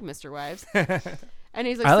 I like Mr. Wives, and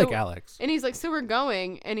he's like, I so, like Alex. and he's like, so we're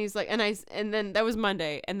going, and he's like, and then that was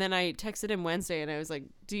Monday, and then I texted him Wednesday, and I was like,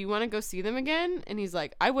 do you want to go see them again? And he's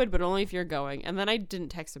like, I would, but only if you're going. And then I didn't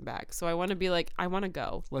text him back, so I want to be like, I want to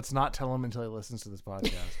go. Let's not tell him until he listens to this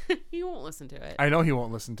podcast. He won't listen to it. I know he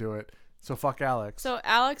won't listen to it. So fuck Alex. So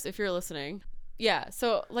Alex, if you're listening, yeah.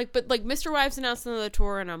 So like, but like Mr. Wives announced another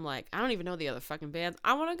tour, and I'm like, I don't even know the other fucking bands.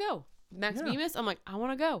 I want to go. Max Bemis, I'm like, I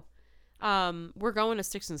want to go. We're going to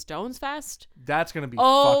Sticks and Stones Fest. That's going to be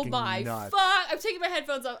Oh fucking my nuts. fuck! I'm taking my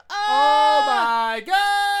headphones off. Oh my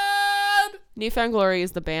god! Newfound Glory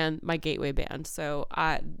is the band, my gateway band. So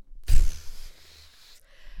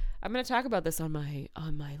I'm going to talk about this on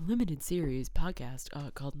my limited series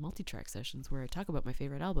podcast called Multitrack Sessions, where I talk about my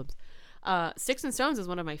favorite albums. Sticks and Stones is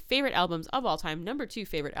one of my favorite albums of all time, number 2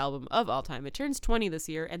 favorite album of all time. It turns 20 this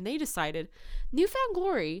year, and Newfound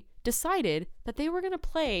Glory decided that they were going to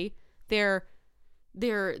play they're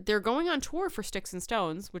going on tour for Sticks and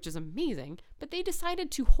Stones, which is amazing, but they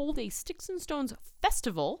decided to hold a Sticks and Stones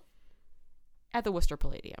festival at the Worcester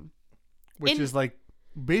Palladium. Which is like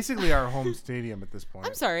basically our home stadium at this point.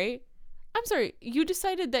 I'm sorry. You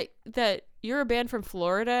decided that you're a band from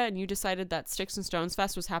Florida, and you decided that Sticks and Stones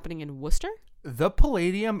Fest was happening in Worcester? The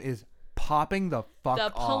Palladium is popping the fuck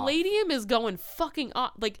The off. Palladium is going fucking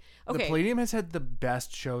off. Like, okay. The Palladium has had the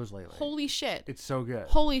best shows lately. Holy shit. It's so good.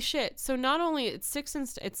 Holy shit. So not only it's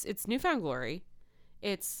it's Newfound Glory.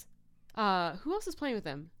 It's who else is playing with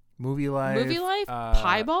them? Movie Life.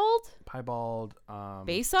 Piebald.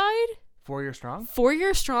 Bayside? 4 Year Strong. 4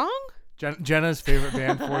 Year Strong? Jenna's favorite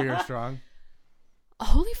band, 4 Year Strong.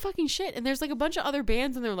 Holy fucking shit. And there's like a bunch of other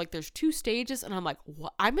bands, and they're like, there's 2 stages, and I'm like,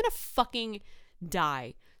 what? I'm gonna fucking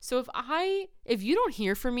die. So if you don't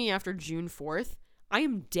hear from me after June 4th, I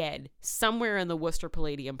am dead somewhere in the Worcester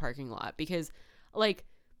Palladium parking lot, because like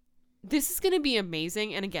this is going to be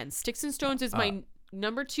amazing. And again, Sticks and Stones is my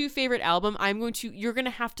number 2 favorite album. You're going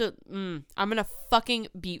to have to, I'm going to fucking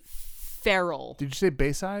be feral. Did you say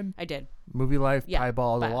Bayside? I did. Movie Life, Yeah,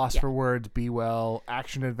 Piebald, The but- Lost yeah. for Words, Be Well,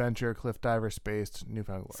 Action Adventure, Cliff Diver, Spaced,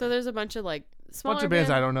 Newfound Glory. So there's a bunch of like smaller bunch of bands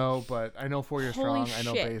I don't know, but I know 4 Year Holy Strong. I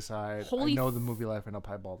know shit. Bayside. Holy I know the Movie Life. I know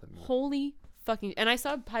Piebald. Holy fucking, and I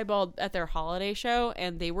saw Piebald at their holiday show,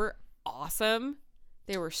 and they were awesome.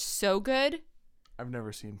 They were so good. I've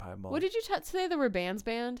never seen Piebald. What did you say they were bands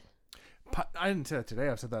band? I didn't say that today.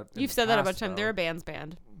 I've said that. You've said that a bunch of times. They're a bands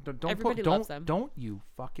band. Everybody loves them. Don't you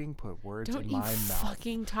fucking put words in my mouth. Don't you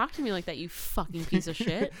fucking talk to me like that, you fucking piece of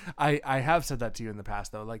shit. I have said that to you in the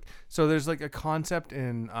past though. Like, so there's like a concept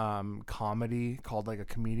in comedy called like a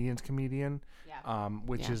comedian's comedian. Yeah.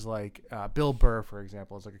 Which is like Bill Burr, for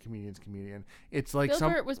example, is like a comedian's comedian. It's like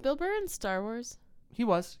was Bill Burr in Star Wars? He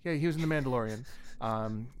was. Yeah, he was in The Mandalorian.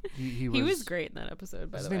 He was great in that episode,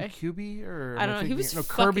 by the way. His name QB or I don't know. He was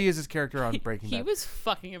Kirby is his character on Breaking Bad. He was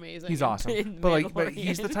fucking amazing. He's awesome. But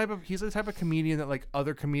he's the type of comedian that like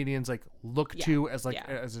other comedians like look to as like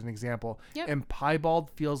as an example. Yep. And Piebald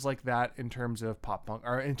feels like that in terms of pop punk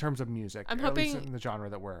or in terms of music. I'm hoping at least in the genre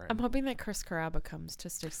that we're in. I'm hoping that Chris Carrabba comes to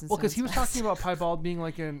Sticks and Stones. Well, because he was talking about Piebald being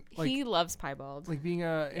like he loves Piebald, like being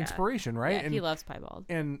a inspiration, right? Yeah, and he loves Piebald.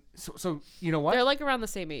 And so you know what? They're like around the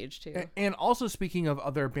same age too. And also speaking of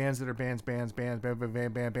other bands that are bands, the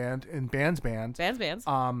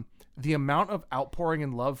amount of outpouring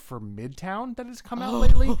and love for Midtown that has come out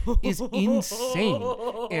lately is insane.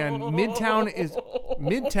 And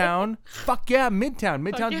Midtown, fuck yeah, Midtown.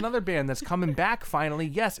 Midtown's another band that's coming back finally.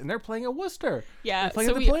 Yes, and they're playing at Worcester. Yeah, they're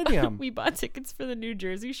playing at the Palladium. We bought tickets for the New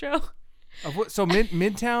Jersey show. So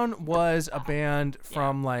Midtown was a band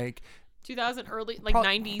from like 2000 early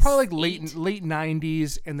 90s, probably like late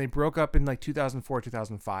 90s, and they broke up in like 2004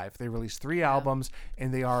 2005. They released 3 albums,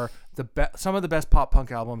 and they are some of the best pop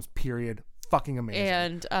punk albums, period. Fucking amazing.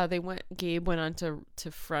 And Gabe went on to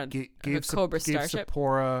front Gabe Cobra Starship.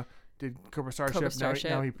 Cobra did Cobra Starship.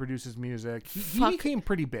 Now he produces music. He became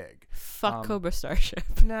pretty big. Fuck Cobra Starship.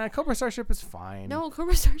 Nah, Cobra Starship is fine. No,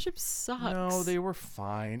 Cobra Starship sucks. No, they were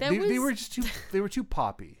fine. They were just too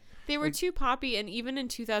poppy. They were too poppy, and even in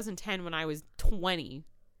 2010, when I was 20,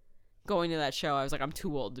 going to that show, I was like, I'm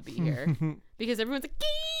too old to be here. Because everyone's like,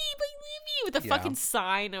 Gabe, I love you, with a fucking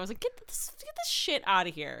sign. I was like, get this shit out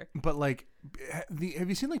of here. But, like, have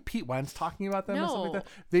you seen, like, Pete Wentz talking about them and stuff like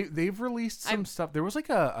that? They've released some stuff. There was, like,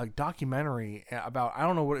 a documentary about, I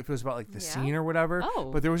don't know if it was about, like, the scene or whatever.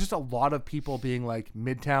 Oh. But there was just a lot of people being like,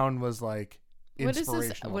 Midtown was, like,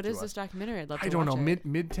 inspirational. What is this documentary? I'd love to I don't watch know. it.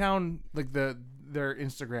 Midtown, like, their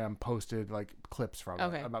Instagram posted like clips from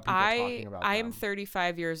it about people talking about I am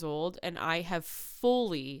 35 years old, and I have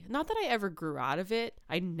fully, not that I ever grew out of it,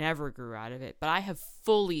 I never grew out of it, but I have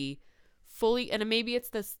fully, and maybe it's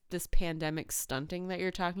this pandemic stunting that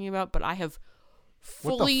you're talking about, but I have fully.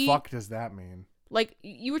 What the fuck does that mean? Like,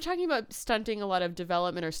 you were talking about stunting a lot of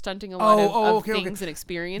development or stunting a lot of things and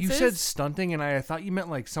experiences. You said stunting, and I thought you meant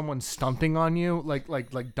like someone stunting on you, like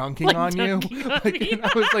dunking on you. And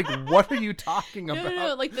I was like, what are you talking about?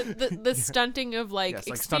 No, like the stunting of like yes,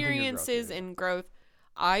 experiences and growth.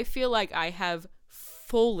 I feel like I have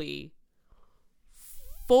fully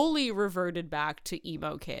reverted back to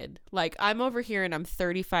emo kid. Like, I'm over here and I'm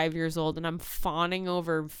 35 years old and I'm fawning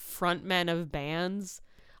over frontmen of bands.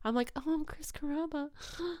 I'm like, oh, I'm Chris Carrabba.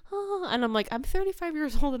 And I'm like, I'm 35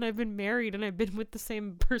 years old and I've been married and I've been with the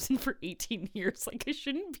same person for 18 years. Like, I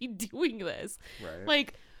shouldn't be doing this. Right.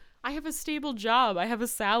 Like, I have a stable job. I have a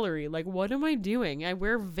salary. Like, what am I doing? I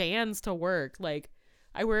wear Vans to work. Like,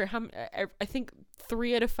 I wear, I think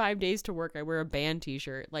 3 out of 5 days to work, I wear a band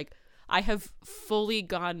t-shirt. Like, I have fully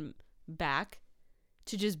gone back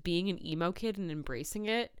to just being an emo kid and embracing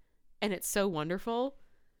it. And it's so wonderful.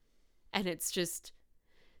 And it's just...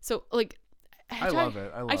 So, like, I love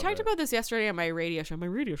it. I talked about this yesterday on my radio show.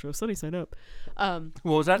 Sunny Side Up. What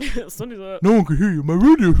was that? Sunny Side Up. No one can hear you. My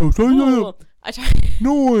radio show, Sunny Side Up.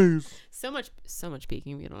 Noise. So much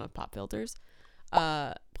speaking. We don't have pop filters.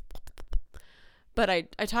 But I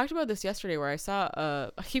talked about this yesterday where I saw, I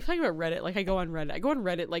keep talking about Reddit. Like, I go on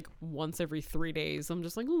Reddit like once every 3 days. I'm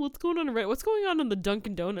just like, oh, what's going on Reddit? What's going on the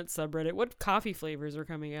Dunkin' Donuts subreddit? What coffee flavors are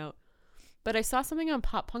coming out? But I saw something on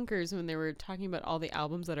Pop Punkers when they were talking about all the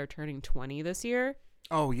albums that are turning 20 this year.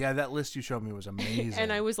 Oh, yeah, that list you showed me was amazing.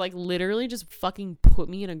 And I was like, literally just fucking put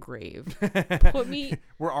me in a grave.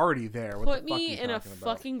 We're already there. Put me in a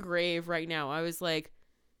fucking grave right now. I'm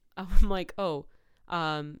like, oh,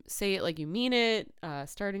 say it like you mean it,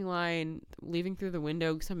 starting line, leaving through the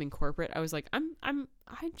window, something corporate. I was like, I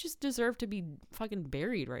just deserve to be fucking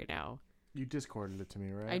buried right now. You Discorded it to me,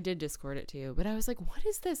 right? I did Discord it to you, but I was like, what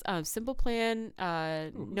is this? Simple Plan,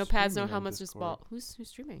 no pads, no helmets, just ball. Who's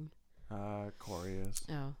streaming? Corey is.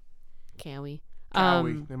 Oh, Cowie.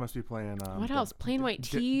 They must be playing. What else? Plain White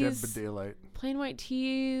Tees. Dead by Daylight. Plain White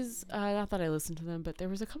Tees. Not that I listened to them, but there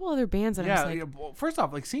was a couple other bands that I was like, well, first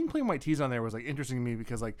off, like seeing Plain White Tees on there was like interesting to me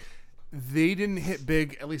because like They didn't hit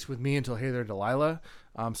big, at least with me, until Hey There Delilah.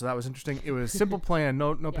 So that was interesting. It was Simple Plan,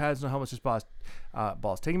 no pads, no helmets, just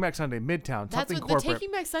balls. Taking Back Sunday, Midtown, That's something what corporate. the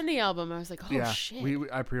Taking Back Sunday album. I was like, oh shit.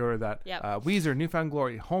 I pre-ordered that. Yep. Weezer, Newfound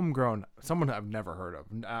Glory, Homegrown, someone I've never heard of.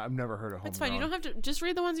 I've never heard of Homegrown. That's fine. You don't have to just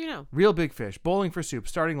read the ones you know. Real Big Fish, Bowling for Soup,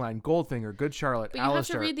 Starting Line, Goldfinger, Good Charlotte, But you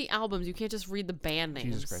Alistair. have to read the albums. You can't just read the band names.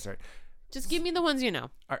 Jesus Christ! All right. Just give me the ones you know. All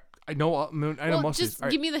right. I know. I know Well, most just of these. All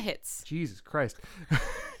right. give me the hits. Jesus Christ.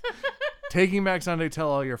 Taking Back Sunday, Tell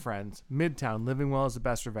All Your Friends. Midtown, Living Well is the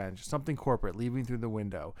Best Revenge. Something Corporate, Leaving Through the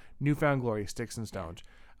Window. Newfound Glory, Sticks and Stones.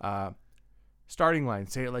 Starting Line,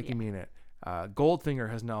 Say It Like You Mean It. Goldfinger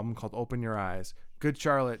has an album called Open Your Eyes. Good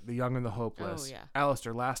Charlotte, The Young and the Hopeless. Oh, yeah.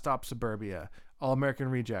 Alistair, Last Stop Suburbia. All American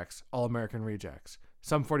Rejects. All American Rejects.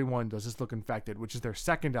 Sum 41, Does This Look Infected, which is their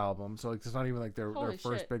second album, so like it's not even like their first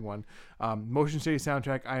shit. big one. Motion City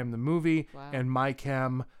Soundtrack, I Am the Movie, Wow. and My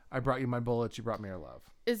Chem, I Brought You My Bullets, You Brought Me Your Love.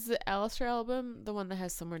 Is the Alistair album the one that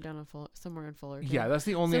has Somewhere in Fullerton? Yeah, that's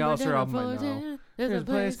the only Somewhere Alistair down in album I know. Fullerton, There's a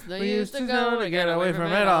place I they used to go to get away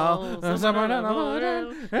from it all. Somewhere down in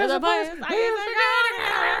Fullerton, there's a place I used to go to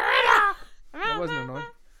get away from it all. That wasn't annoying.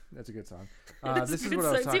 That's a good song. It's This a is good what I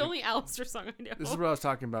song. was It's the talking. only Alistair song I know. This is what I was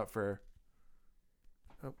talking about for.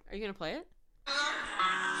 Are you gonna play it?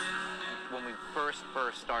 When we first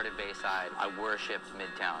started Bayside, I worshipped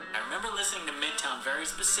Midtown. I remember listening to Midtown very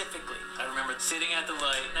specifically. I remember sitting at the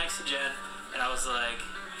light next to Jen, and I was like,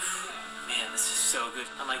 man, this is so good.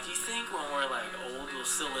 I'm like, do you think when we're like old, we'll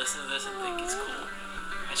still listen to this and think it's cool?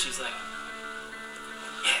 And she's like,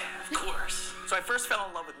 yeah, of course. So I first fell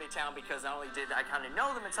in love with Midtown because not only did I kind of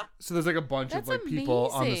know them and stuff. So there's like a bunch That's of like people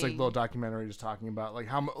on this like amazing. little documentary just talking about like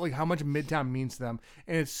how much Midtown means to them,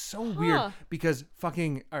 and it's so weird because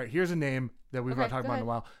fucking all right. Here's a name that we've not Okay, talked go about in a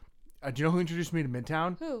while. Do you know who introduced me to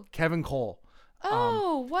Midtown? Who? Kevin Cole.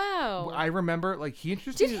 Oh wow! I remember like he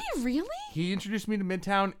introduced Did me. he really? He introduced me to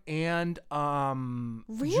Midtown and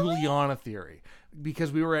Really? Juliana Theory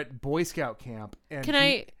because we were at Boy Scout camp and Can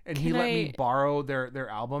he I- let me borrow their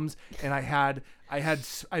albums, and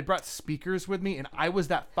I brought speakers with me, and I was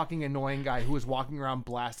that fucking annoying guy who was walking around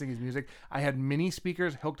blasting his music. I had mini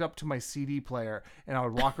speakers hooked up to my CD player, and I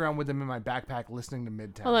would walk around with them in my backpack listening to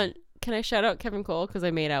Midtown. Hold on. Can I shout out Kevin Cole because I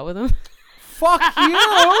made out with him? Fuck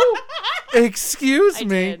you! Excuse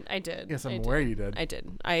me. I did. Yes, I'm I aware did. you did. I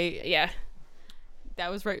did. Yeah. That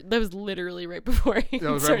was right. That was literally right before I That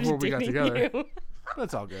was right started before we got dating together. you.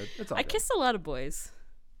 That's all good. That's all I good. kissed a lot of boys.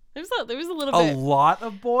 There was a little A bit. lot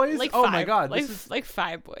of boys? Like Oh five, my god. Like, This is like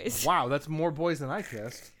 5 boys. wow, that's more boys than I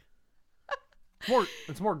kissed.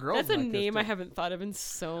 It's more girls. That's a than name I kissed. haven't thought of in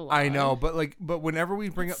so long. I know, but whenever we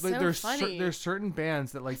bring That's up, so funny. there's certain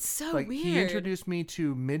bands that like That's so like he weird. introduced me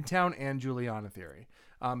to Midtown and Juliana Theory.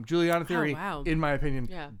 Juliana Theory, wow. in my opinion,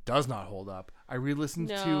 Yeah. does not hold up. I re-listened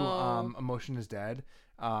to No. Emotion Is Dead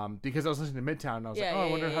because I was listening to Midtown and I was Yeah, like, oh, I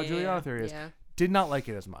yeah, wonder yeah, how yeah, Juliana yeah. Theory is. Yeah. Did not like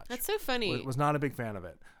it as much. That's so funny. Was not a big fan of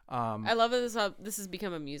it. I love that this has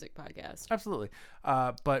become a music podcast. Absolutely.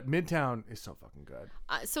 But Midtown is so fucking good.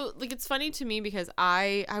 So like it's funny to me because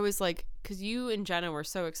I was like, because you and Jenna were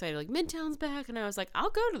so excited, like Midtown's back, and I was like, I'll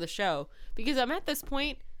go to the show because I'm at this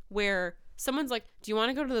point where someone's like, do you want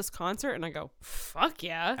to go to this concert? And I go, fuck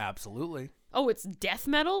yeah. Absolutely. Oh, it's death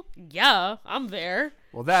metal? Yeah, I'm there.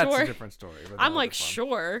 Well, that's Sure. a different story. but I'm that'll like, be fun.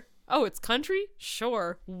 sure. Oh, it's country?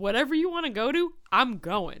 Sure. Whatever you want to go to, I'm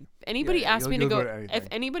going. Anybody Yeah, asked me to you'll go, go to anything. if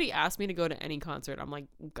anybody asked me to go to any concert, I'm like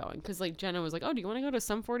going. Because like Jenna was like, oh, do you want to go to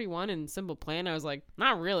Sum 41 and Simple Plan? I was like,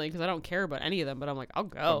 not really, because I don't care about any of them. But I'm like, I'll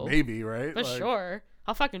go. Maybe, right? But Like, sure.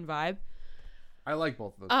 I'll fucking vibe. I like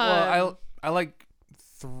both of those. Well, I like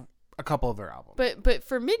a couple of their albums. But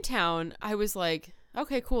for Midtown, I was like,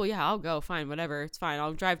 okay, cool. Yeah, I'll go. Fine, whatever. It's fine.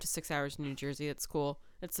 I'll drive to 6 hours to New Jersey. That's cool.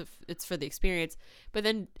 It's for the experience. But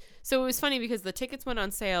then, so it was funny because the tickets went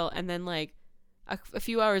on sale, and then like a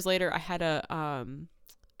few hours later, I had a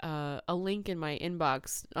link in my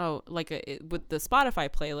inbox. Oh, like with the Spotify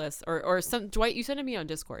playlist or some Dwight. You sent it to me on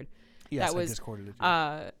Discord. Yes, that was I discorded it.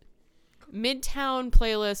 Midtown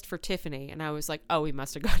playlist for Tiffany, and I was like, oh, we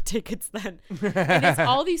must have got tickets then. And it's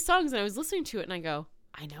all these songs, and I was listening to it, and I go,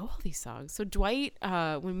 I know all these songs. So Dwight,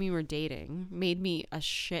 when we were dating, made me a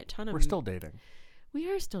shit ton of. We're still dating. We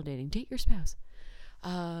are still dating. Date your spouse.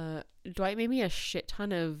 Dwight made me a shit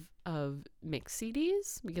ton of mix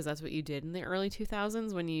CDs because that's what you did in the early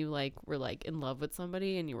 2000s when you like were like in love with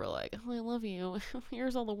somebody and you were like, oh, I love you.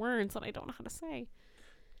 Here's all the words that I don't know how to say.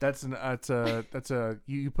 That's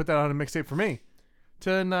you put that on a mixtape for me.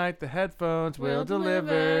 Tonight the headphones will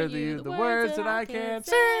deliver the words that I can't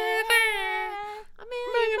say. A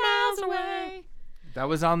million miles away. That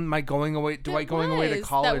was on my Going Away to That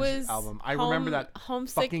College was album. I remember that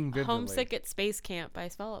Homesick, fucking vividly. Homesick at Space Camp by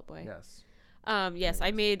Fall Out Boy. Yes. Yes,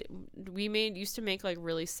 used to make like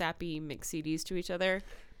really sappy mix CDs to each other.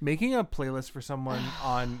 Making a playlist for someone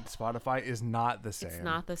on Spotify is not the same. It's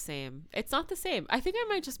not the same. It's not the same. I think I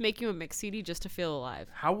might just make you a mix CD just to feel alive.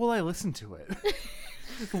 How will I listen to it?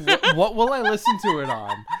 what will I listen to it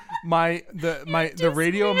on? The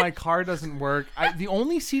radio in my car doesn't work. The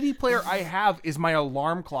only CD player I have is my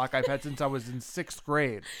alarm clock I've had since I was in 6th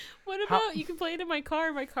grade. What about you can play it in my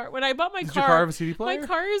car? When I bought my Does car, your car have a CD player? My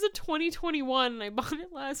car is a 2021, and I bought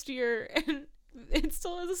it last year, and it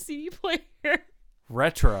still has a CD player.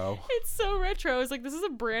 Retro. It's so retro. It's like, this is a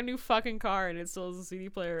brand new fucking car, and it still has a CD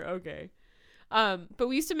player. Okay. But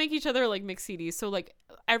we used to make each other like mix CDs. So like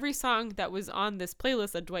every song that was on this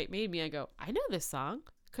playlist that Dwight made me, I go, I know this song,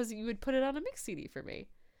 because you would put it on a mix CD for me.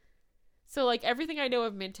 So like everything I know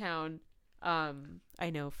of Midtown, I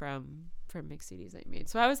know from mix CDs I made.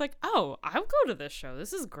 So I was like, oh, I'll go to this show.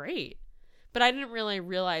 This is great. But I didn't really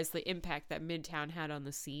realize the impact that Midtown had on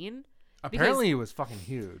the scene. Apparently it was fucking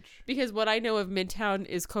huge. Because what I know of Midtown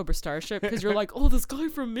is Cobra Starship. Because you're like, oh, this guy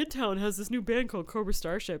from Midtown has this new band called Cobra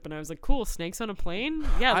Starship, and I was like, cool, Snakes on a Plane.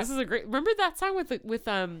 Yeah, this is a great. Remember that song with It was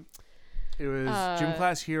Gym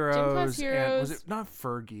Class Heroes. And was it not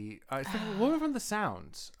Fergie? It's one from the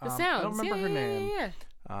Sounds. The Sounds. I don't remember her name. Yeah.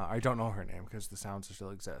 I don't know her name because the Sounds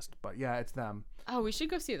still exist. But yeah, it's them. Oh, we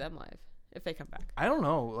should go see them live if they come back. I don't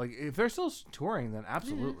know. Like if they're still touring, then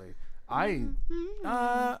absolutely.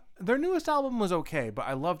 Their newest album was okay, but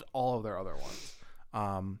I loved all of their other ones.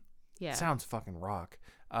 Yeah. Sounds fucking rock.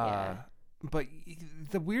 Yeah. But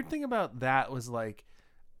the weird thing about that was like,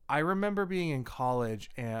 I remember being in college,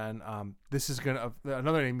 and this is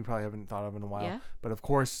another name you probably haven't thought of in a while. Yeah. But of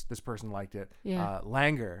course, this person liked it. Yeah.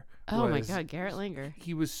 Langer. Oh my God, Garrett Langer.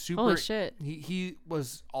 He was super. Holy shit. He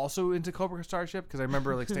was also into Cobra Starship because I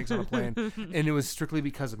remember like Snakes on a Plane, and it was strictly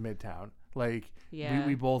because of Midtown. Like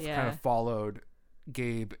we both kind of followed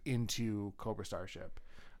Gabe into Cobra Starship.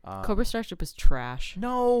 Cobra Starship is trash.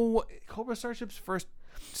 No, Cobra Starship's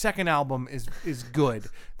second album is good.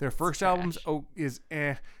 Their first album's is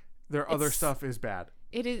eh. Their other stuff is bad.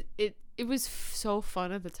 It was so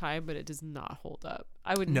fun at the time, but it does not hold up.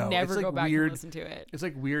 I would No, never it's like go back weird- and listen to it. It's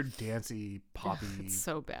like weird, dancey, poppy It's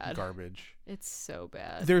so bad. garbage. It's so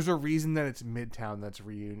bad. There's a reason that it's Midtown that's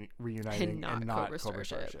reuniting And not Cobra Cobra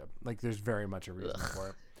Starship. Starship. Like, there's very much a reason for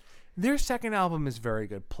it. Their second album is very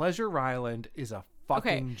good. Pleasure Island is a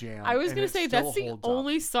fucking jam. I was and gonna it say still that's the holds up.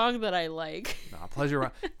 only song that I like. Nah,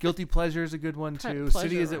 Pleasure Guilty Pleasure is a good one too. Pleasure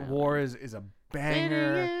City is at Island. War is a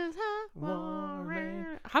banger. It is a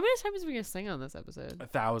war. How many times are we gonna sing on this episode?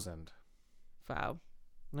 1,000. Wow.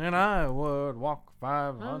 And I would walk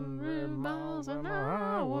 500 miles, and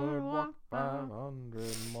I would walk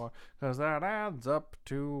 500 more, 'cause that adds up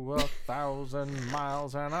to 1,000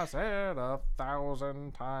 miles, and I said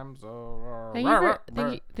 1,000 times.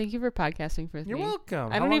 Thank you for podcasting with You're me.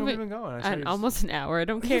 welcome. I How don't long even. have we been going? Almost an hour. I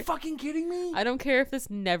don't Are care. you fucking kidding me? I don't care if this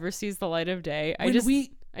never sees the light of day. I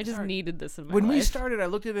just needed this in my When life. we started, I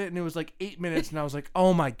looked at it and it was like 8 minutes, and I was like,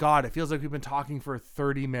 "Oh my god!" It feels like we've been talking for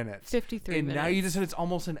 30 minutes. 53 and minutes. now you just said it's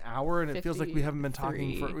almost an hour, and it feels like we haven't been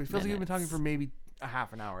talking for. 53 It feels like we've been talking minutes. for maybe a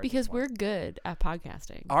half an hour. at Because this point. we're good at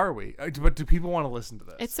podcasting. Are we? But do people want to listen to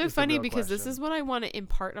this? It's so Is the funny real because this question. is what I want to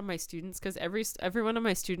impart on my students, because every one of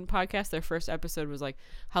my student podcasts, their first episode was like,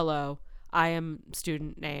 hello, I am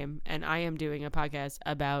student name, and I am doing a podcast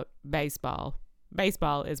about baseball.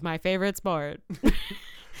 Baseball is my favorite sport.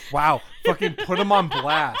 Wow, fucking put them on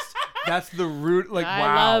blast. That's the root. Like,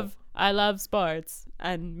 wow. I love sports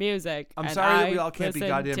and music. I'm and sorry that I we all can't be listen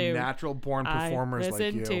goddamn to- natural born I performers like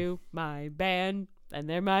listen you. to my band, and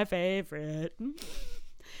they're my favorite.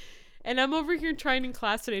 And I'm over here trying in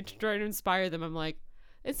class today to try to inspire them. I'm like,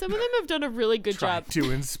 and some of them have done a really good Trying job.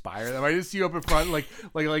 to inspire them. I just see you up in front, like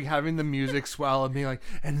having the music swell and being like,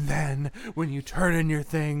 and then when you turn in your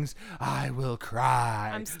things, I will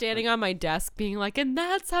cry. I'm standing on my desk being like, and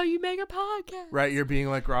that's how you make a podcast. Right, you're being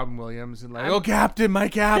like Robin Williams and like, oh, Captain, my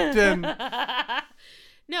Captain.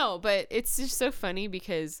 No, but it's just so funny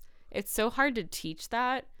because it's so hard to teach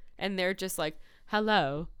that. And they're just like,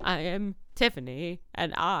 hello, I am Tiffany,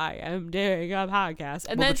 and I am doing a podcast.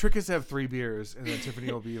 And Well, then the trick is to have 3 beers, and then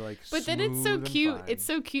Tiffany will be like, but then it's so smooth and cute. fine. It's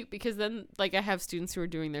so cute because then like I have students who are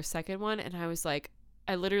doing their second one, and I was like,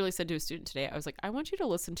 I literally said to a student today, I was like, I want you to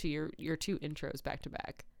listen to your 2 intros back to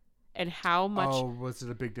back, and how much Oh, was it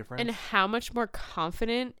a big difference? and how much more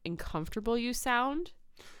confident and comfortable you sound.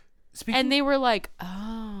 Speaking And they were like,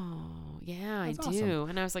 oh Yeah, That's I do.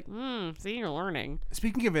 And I was like, see, you're learning.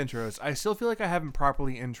 Speaking of intros, I still feel like I haven't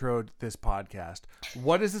properly introed this podcast.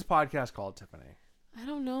 What is this podcast called, Tiffany? I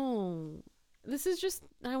don't know. This is just,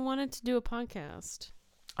 I wanted to do a podcast.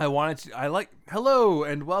 Hello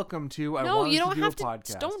and welcome to I No, wanted you don't to do have a to.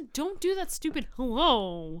 podcast. Don't do that stupid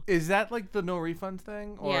hello. Is that like the no refund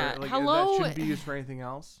thing? Or Yeah, like hello- that shouldn't be used for anything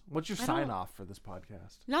else? What's your I sign don't- off for this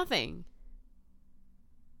podcast? Nothing.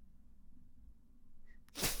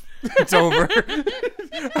 It's over.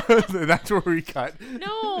 That's where we cut.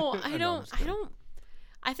 No, I I'm don't. just I kidding. don't.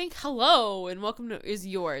 I think hello and welcome to is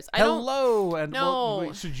yours. I don't. Hello and No.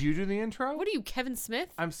 wait, should you do the intro? What are you, Kevin Smith?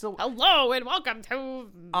 I'm still Hello and welcome to.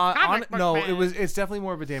 Comic Book no, Man. it's definitely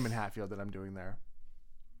more of a Damon Hatfield that I'm doing there.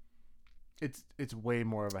 It's way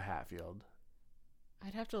more of a Hatfield.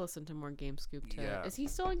 I'd have to listen to more Game Scoop too. Yeah. Is he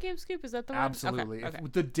still on Game Scoop? Is that the one? Absolutely. Okay.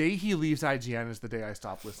 If the day he leaves IGN is the day I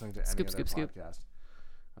stop listening to any Scoop, of their scoop, scoop. podcast.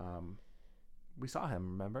 We saw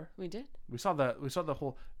him, remember? We did. We saw the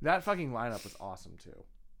whole that fucking lineup was awesome too.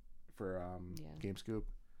 For Yeah. Game Scoop.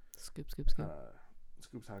 Scoop, Scoop, Scoop.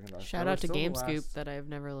 Scoop's talking about Shout out to Game Scoop that I've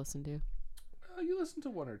never listened to. You listened to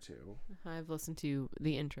one or two. I've listened to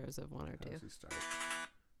the intros of one or two. As we start.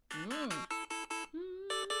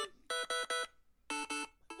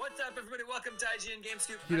 What's up, everybody? Welcome to IGN Game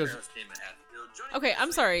Scoop. He does- I'm your host, Damon Hatfield. Joining Okay, me I'm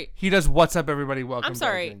this sorry. He does what's up everybody, welcome I'm to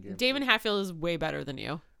sorry. IGN Game Damon Scoop. Hatfield is way better than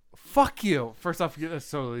you. Fuck you. First off, that's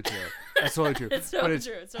totally true. That's totally true. It's But totally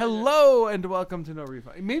true. It's totally hello and welcome to No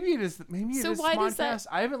Refund. Maybe it is. Maybe it So is why does that- Smodcast.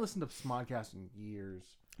 I haven't listened to Smodcast in years.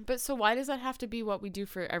 But so why does that have to be what we do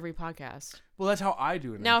for every podcast? Well, that's how I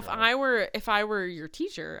do it. Now, if I were your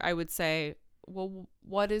teacher, I would say, well,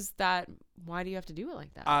 what is that? Why do you have to do it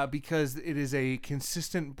like that? Because it is a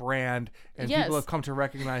consistent brand, and Yes. people have come to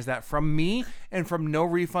recognize that from me and from No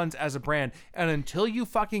Refunds as a brand. And until you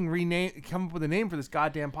fucking come up with a name for this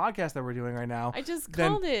goddamn podcast that we're doing right now, I just then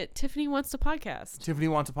called it Tiffany Wants to Podcast. Tiffany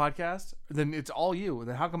wants a podcast. Then it's all you.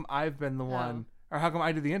 Then how come I've been the one, or how come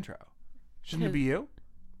I did the intro? Shouldn't it be you?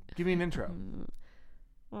 Give me an intro.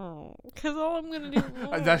 Oh, because all I'm going to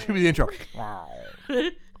do. That should be the intro. Wow.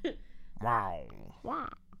 Wow. Wow.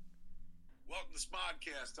 Welcome to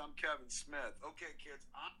Smodcast. I'm Kevin Smith. Okay, kids.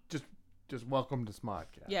 Just welcome to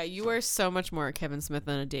Smodcast. Yeah, you are so much more a Kevin Smith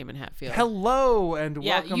than a Damon Hatfield. Hello and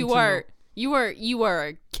Yeah, welcome. you to are. You are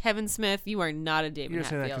a Kevin Smith. You are not a Damon You're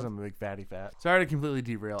saying that because Hatfield. I'm a big fatty fat. Sorry to completely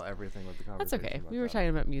derail everything with the That's conversation. okay. about We were that. talking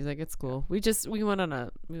about music. It's cool. We went on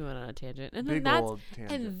a tangent, and then Big that's old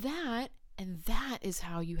tangent. and that is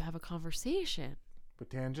how you have a conversation. With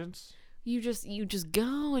tangents. You just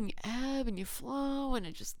go and you ebb and you flow, and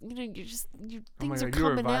it just Oh my things are god, you are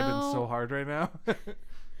coming vibing out. so hard right now.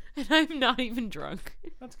 And I'm not even drunk.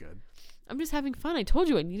 That's good. I'm just having fun. I told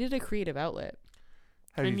you I needed a creative outlet.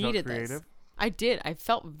 Have I you felt needed creative? this. I did. I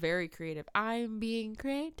felt very creative. I'm being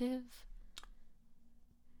creative.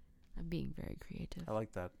 I'm being very creative. I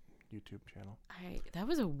like that YouTube channel. That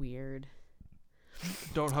was a weird.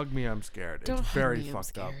 Don't hug me, I'm scared. Don't it's hug very me, I'm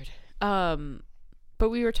fucked up. scared. But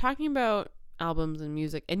we were talking about albums and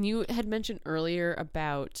music, and you had mentioned earlier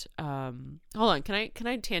about hold on, can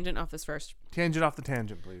I tangent off this first? Tangent off the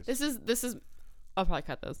tangent, please. This is I'll probably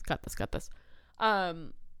cut this. I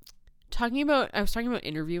was talking about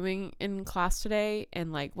interviewing in class today,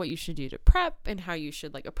 and like what you should do to prep, and how you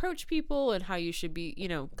should like approach people, and how you should be,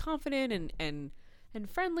 confident and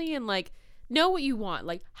friendly, and like know what you want.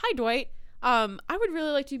 Like, hi Dwight, I would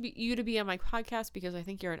really like you to be on my podcast because I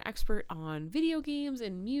think you're an expert on video games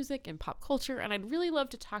and music and pop culture, and I'd really love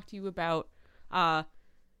to talk to you about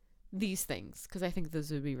these things because I think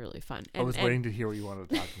this would be really fun. I was waiting to hear what you wanted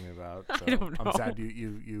to talk to me about. So I don't know. I'm sad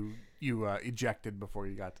you ejected before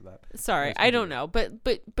you got to that. Sorry, Nice I to don't hear. know,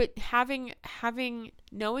 but having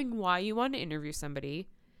knowing why you want to interview somebody,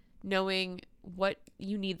 knowing what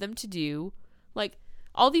you need them to do, like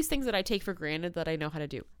all these things that I take for granted that I know how to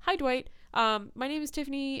do. Hi Dwight, my name is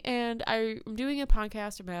Tiffany, and I'm doing a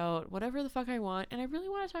podcast about whatever the fuck I want, and I really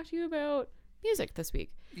want to talk to you about music this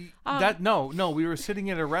week. No, we were sitting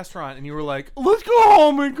at a restaurant and you were like, "Let's go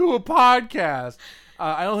home and do a podcast."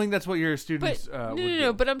 I don't think that's what your students. But would no.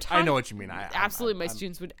 do. But I'm talking. I know what you mean. Absolutely, my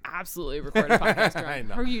students would absolutely record a podcast. I Around.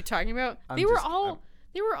 know. Who are you talking about? I'm They were just-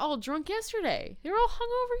 all drunk yesterday. They were all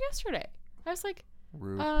hungover yesterday. I was like,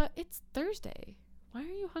 Rude. it's Thursday. Why are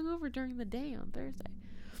you hungover during the day on Thursday?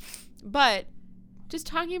 But just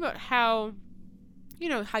talking about how,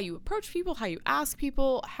 how you approach people, how you ask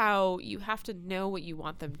people, how you have to know what you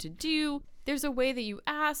want them to do. There's a way that you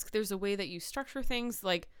ask. There's a way that you structure things.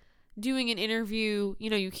 Like doing an interview,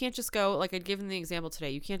 you can't just go, like I'd given the example today.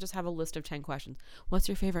 You can't just have a list of 10 questions. What's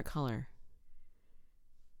your favorite color?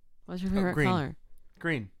 What's your favorite green. color?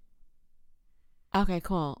 Green. Okay,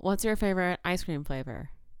 cool. What's your favorite ice cream flavor?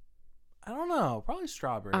 I don't know. Probably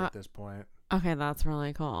strawberry at this point. Okay, that's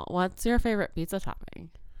really cool. What's your favorite pizza topping?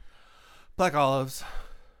 Black olives.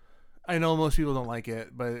 I know most people don't like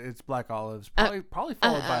it, but it's black olives. Probably followed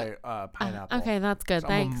by pineapple. Okay, that's good.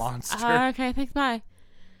 'Cause I'm a Thanks. monster. Okay, thanks. Bye.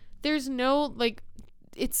 There's no like,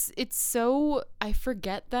 it's so, I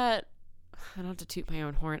forget that. I don't have to toot my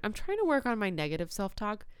own horn. I'm trying to work on my negative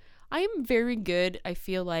self-talk. I am very good. I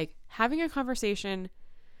feel like having a conversation,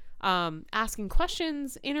 asking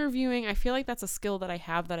questions, interviewing. I feel like that's a skill that I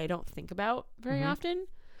have that I don't think about very often.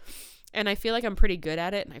 And I feel like I'm pretty good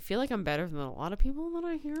at it. And I feel like I'm better than a lot of people that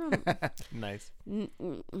I hear. Nice.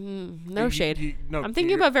 No shade. No, I'm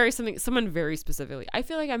thinking about someone very specifically. I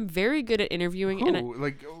feel like I'm very good at interviewing. Who?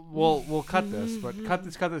 And We'll cut this, but cut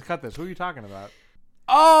this. Who are you talking about?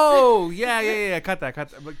 Oh, yeah. Cut that.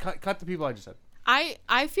 But cut the people I just said.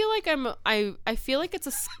 I feel like I feel like it's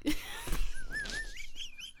a.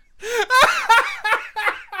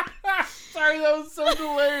 Sorry, that was so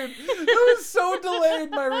delayed. That was so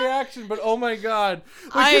delayed, my reaction. But oh my god,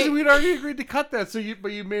 because we'd already agreed to cut that.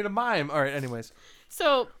 But you made a mime. All right. Anyways,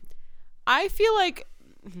 so I feel like,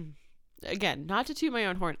 again, not to toot my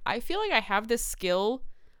own horn, I feel like I have this skill.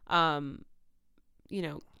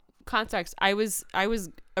 Context. I was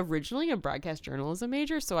originally a broadcast journalism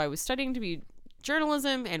major, so I was studying to be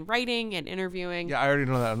journalism and writing and interviewing. yeah, I already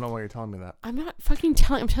know that. I don't know why you're telling me that. I'm not fucking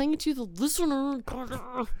telling. I'm telling it to the listener.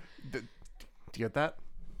 Do you get that?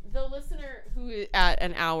 The listener who at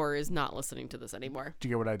an hour is not listening to this anymore. Do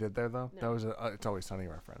you get what I did there, though? No. That was a It's Always Sunny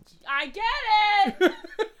reference. I get it.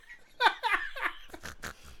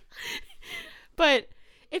 But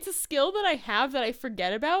it's a skill that I have that I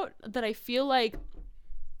forget about, that I feel like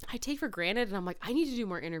I take for granted, and I'm like, I need to do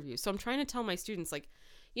more interviews. So I'm trying to tell my students, like,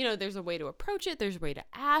 there's a way to approach it. There's a way to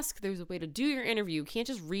ask. There's a way to do your interview. You can't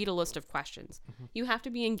just read a list of questions. You have to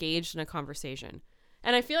be engaged in a conversation.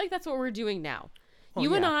 And I feel like that's what we're doing now.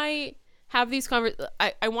 And I have these conversations.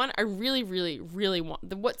 I really, really, really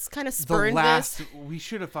want what's kind of spurned this. We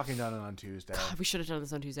should have fucking done it on Tuesday. God, we should have done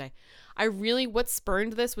this on Tuesday. What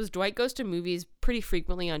spurned this was Dwight goes to movies pretty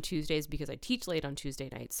frequently on Tuesdays because I teach late on Tuesday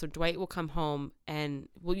nights. So Dwight will come home and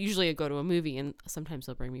we'll usually go to a movie, and sometimes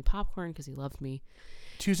he'll bring me popcorn because he loves me.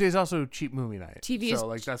 Tuesday's also cheap movie night. That's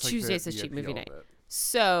Tuesday's a cheap movie night.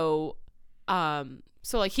 So,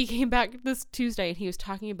 he came back this Tuesday and he was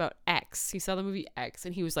talking about X. He saw the movie X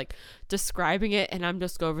and he was like describing it, and I'm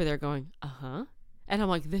just over there going, and I'm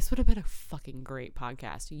like, this would have been a fucking great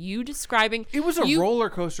podcast. You describing it was a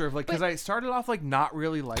roller coaster of because I started off not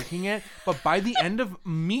really liking it, but by the end of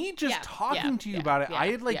me just talking to you about it,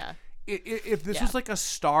 I had if this was a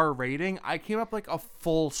star rating, I came up a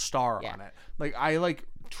full star on it.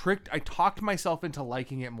 I talked myself into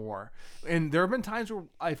liking it more. And there have been times where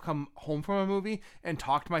I've come home from a movie and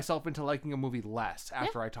talked myself into liking a movie less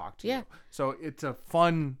after I talked to you. So it's a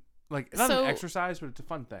fun, not an exercise, but it's a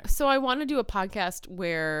fun thing. So I want to do a podcast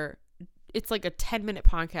where it's a 10-minute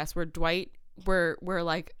podcast where Dwight, where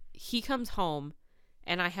he comes home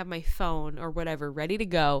and I have my phone or whatever ready to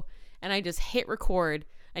go, and I just hit record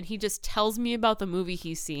and he just tells me about the movie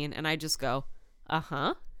he's seen, and I just go,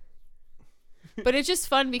 But it's just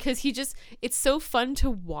fun because it's so fun to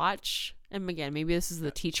watch. And again, maybe this is the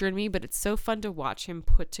teacher in me, but it's so fun to watch him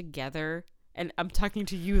put together. And I'm talking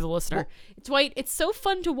to you, the listener. Dwight, it's so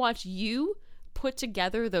fun to watch you put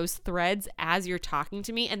together those threads as you're talking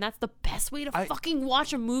to me. And that's the best way to fucking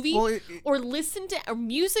watch a movie or listen to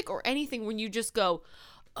music or anything, when you just go,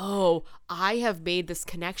 oh, I have made this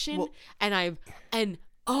connection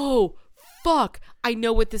fuck, I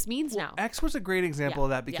know what this means now. X was a great example of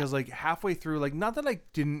that because halfway through, not that I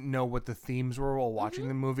didn't know what the themes were while watching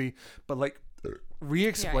the movie, but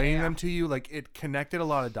re-explaining them to you, it connected a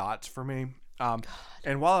lot of dots for me.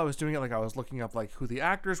 And while I was doing it, I was looking up who the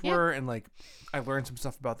actors were, and I learned some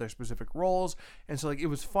stuff about their specific roles, and so it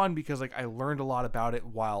was fun because I learned a lot about it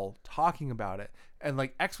while talking about it. And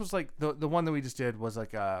X was the one that we just did was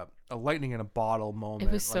a lightning in a bottle moment.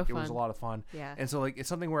 It was so fun. It was a lot of fun. Yeah. And so it's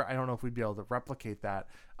something where I don't know if we'd be able to replicate that.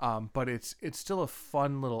 But it's still a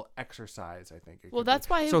fun little exercise, I think. Well, that's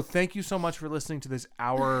why. So thank you so much for listening to this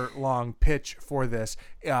hour-long pitch for this.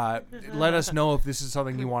 Let us know if this is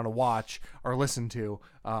something you want to watch or listen to,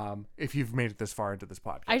 if you've made it this far into this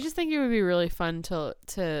podcast. I just think it would be really fun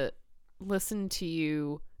to listen to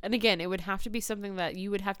you. And again, it would have to be something that you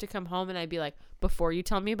would have to come home and I'd be like, before you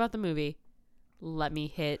tell me about the movie, let me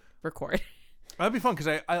hit record. That'd be fun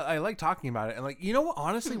because I like talking about it. And like, you know what,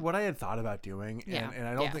 honestly, what I had thought about doing, and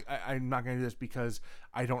I don't think I'm not going to do this because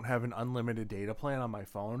I don't have an unlimited data plan on my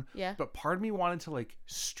phone. Yeah. But part of me wanted to like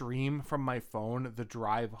stream from my phone the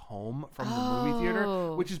drive home from the movie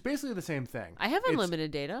theater, which is basically the same thing. I have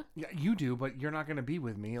unlimited data. Yeah, you do, but you're not going to be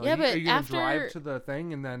with me. Like, Yeah, but are you going to after- drive to the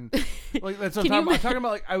thing and then like that's what I'm talking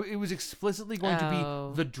about. Like it was explicitly going to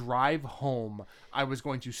be the drive home. I was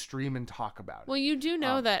going to stream and talk about it. Well, you do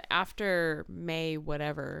know that after May,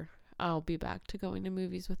 whatever, I'll be back to going to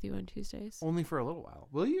movies with you on Tuesdays. Only for a little while.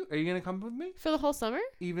 Will you? Are you going to come with me? For the whole summer?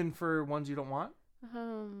 Even for ones you don't want?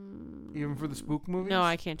 Even for the spook movies? No,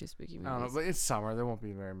 I can't do spooky movies. I don't know, but it's summer. There won't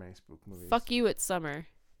be very many spook movies. Fuck you, it's summer.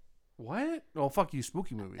 What? Well, fuck you,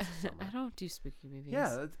 spooky movies. It's summer. I don't do spooky movies.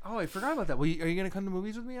 Yeah. I forgot about that. Well, are you going to come to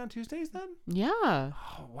movies with me on Tuesdays then? Yeah.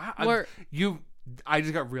 Oh, wow. I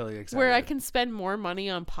just got really excited. Where I can spend more money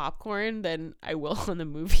on popcorn than I will on the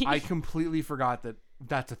movie. I completely forgot that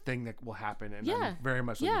that's a thing that will happen, and I'm very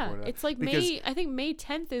much looking forward to that. It's like May. I think May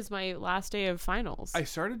 10th is my last day of finals. I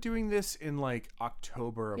started doing this in like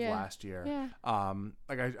October of last year. Yeah.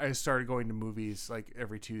 Like I started going to movies like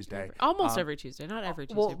every Tuesday. Almost every Tuesday, not every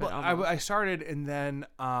Tuesday, but almost. I started, and then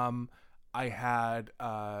I had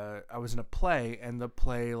I was in a play, and the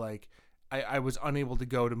play like I was unable to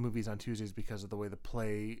go to movies on Tuesdays because of the way the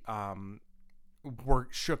play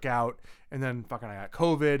shook out, and then fucking I got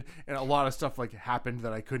COVID, and a lot of stuff like happened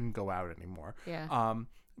that I couldn't go out anymore. Yeah.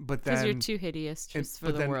 But then because you're too hideous just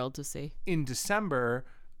for the world to see. In December,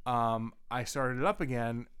 I started it up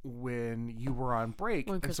again when you were on break,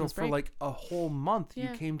 and so for like a whole month, you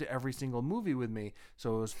came to every single movie with me.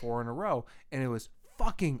 So it was 4 in a row, and it was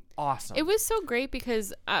fucking awesome. It was so great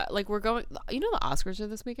because like we're going. You know the Oscars are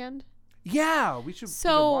this weekend. Yeah, we should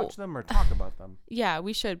either watch them or talk about them. Yeah,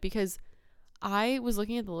 we should, because I was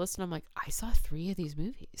looking at the list and I'm like, I saw 3 of these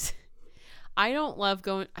movies. I don't love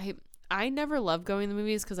going. I never love going to the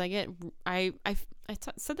movies because I get I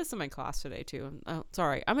said this in my class today too.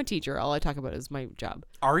 Sorry, I'm a teacher. All I talk about is my job.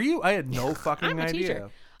 Are you? I had no fucking I'm a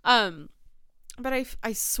idea. Teacher. But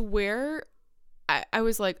I swear, I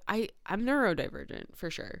was like, I'm neurodivergent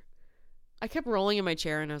for sure. I kept rolling in my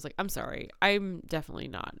chair and I was like, I'm sorry, I'm definitely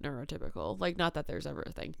not neurotypical. Like, not that there's ever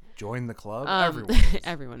a thing. Join the club. Everyone is.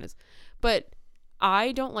 Everyone is. But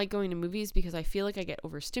I don't like going to movies because I feel like I get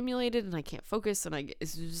overstimulated and I can't focus, and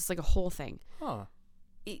it's just like a whole thing. Huh.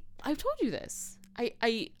 I've told you this.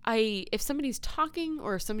 I if somebody's talking,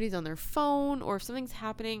 or if somebody's on their phone, or if something's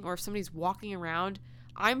happening, or if somebody's walking around,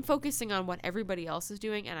 I'm focusing on what everybody else is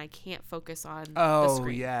doing, and I can't focus on the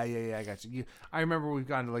screen. Yeah, I got you. I remember we've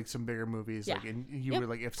gone to like some bigger movies, like, and you were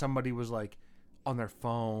like, if somebody was like on their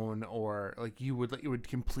phone, or like it would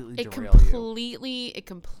completely derail you. It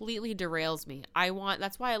completely derails me.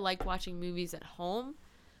 That's why I like watching movies at home.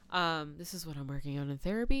 This is what I'm working on in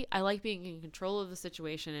therapy. I like being in control of the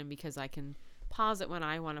situation, and because I can pause it when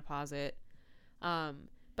I want to pause it.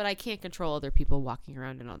 But I can't control other people walking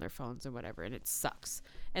around and on their phones and whatever, and it sucks.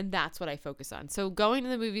 And that's what I focus on. So going to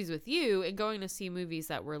the movies with you and going to see movies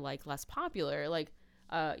that were like less popular, like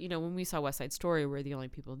when we saw West Side Story, we're the only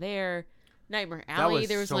people there. Nightmare Alley,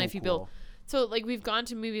 there was only a few people. So like we've gone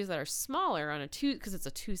to movies that are smaller on because it's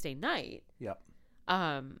a Tuesday night. Yep.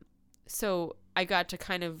 So I got to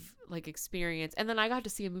kind of like experience, and then I got to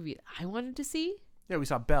see a movie that I wanted to see. Yeah, we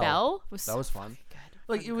saw Belle. That was fun. Good.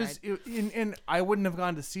 Like and I wouldn't have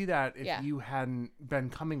gone to see that if you hadn't been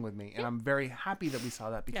coming with me, and I'm very happy that we saw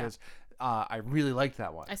that because I really liked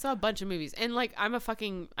that one. I saw a bunch of movies, and like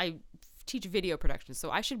I teach video production,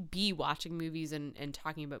 so I should be watching movies and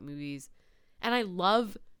talking about movies, and I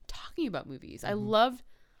love talking about movies.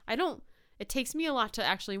 It takes me a lot to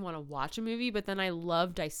actually want to watch a movie, but then I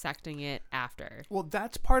love dissecting it after. Well,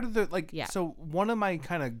 that's part of so one of my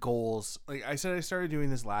kind of goals, like I said, I started doing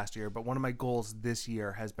this last year, but one of my goals this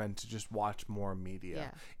year has been to just watch more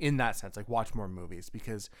media in that sense, like watch more movies,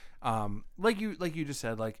 because like you just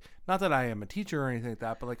said, like, not that I am a teacher or anything like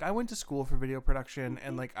that, but like I went to school for video production,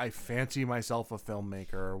 and like I fancy myself a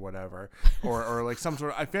filmmaker or whatever, or like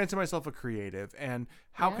I fancy myself a creative, and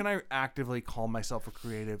how can I actively call myself a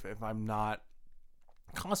creative if I'm not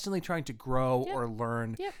constantly trying to grow or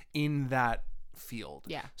learn in that field?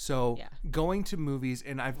 So going to movies,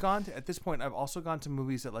 and at this point I've also gone to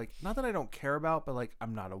movies that, like, not that I don't care about, but like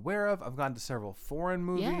I'm not aware of. I've gone to several foreign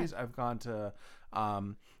movies. I've gone to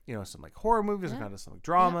some like horror movies. I've gone to some like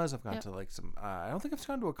dramas. I've gone to like some I don't think I've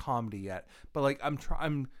gone to a comedy yet, but like I'm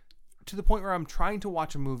to the point where I'm trying to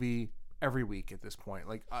watch a movie every week at this point.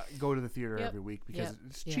 Like go to the theater Yep. every week because Yep.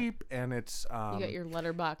 it's Yep. cheap and it's You got your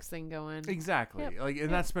letterbox thing going. exactly Yep. like, and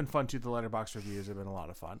that's been fun too. The letterbox reviews have been a lot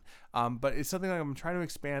of fun. But it's something like I'm trying to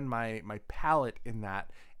expand my palette in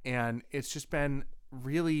that, and it's just been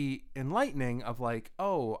really enlightening of like,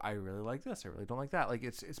 oh, I really like this, I really don't like that. Like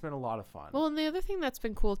it's been a lot of fun. Well, and the other thing that's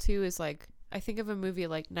been cool too is like I think of a movie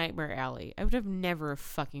like Nightmare Alley. I would have never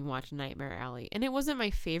fucking watched Nightmare Alley, and it wasn't my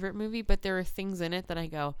favorite movie, but there are things in it that I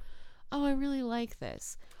go, oh, I really like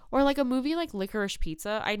this. Or like a movie like Licorice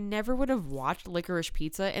Pizza. I never would have watched Licorice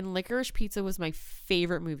Pizza, and Licorice Pizza was my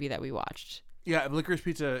favorite movie that we watched. Yeah, Licorice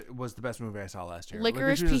Pizza was the best movie I saw last year.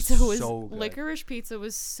 Licorice Pizza was so good. Licorice Pizza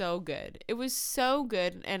was so good. It was so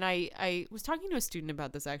good, and I was talking to a student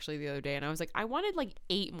about this actually the other day, and I was like, I wanted like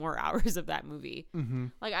 8 more hours of that movie. Mm-hmm.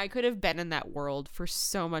 Like I could have been in that world for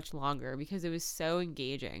so much longer because it was so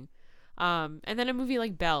engaging. And then a movie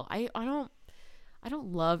like Belle. I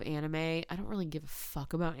don't love anime. I don't really give a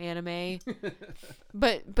fuck about anime.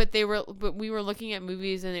 but we were looking at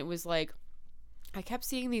movies, and it was like I kept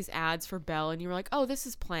seeing these ads for Belle, and you were like, "Oh, this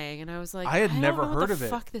is playing," and I was like, I had never don't know heard what of the it.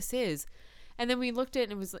 fuck this is. And then we looked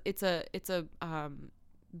at it, and it's a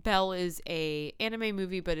Belle is a anime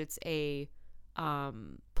movie, but it's a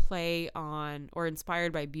play on or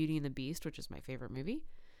inspired by Beauty and the Beast, which is my favorite movie.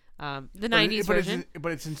 The 90s version.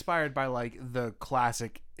 But it's inspired by like the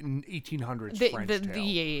classic 1800s French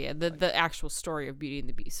tale. The actual story of Beauty and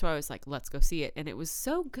the Beast. So I was like, let's go see it, and it was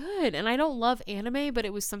so good. And I don't love anime, but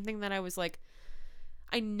it was something that I was like,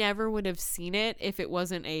 I never would have seen it if it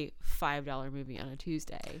wasn't a $5 movie on a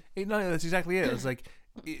Tuesday. No, that's exactly it. It was like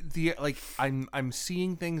I'm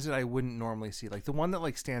seeing things that I wouldn't normally see. Like the one that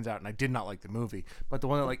like stands out, and I did not like the movie, but the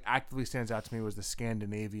one that like actively stands out to me was the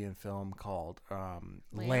Scandinavian film called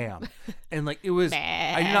Lamb. And like it was,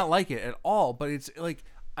 I did not like it at all. But it's like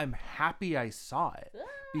I'm happy I saw it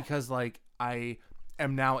because like I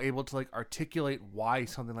am now able to like articulate why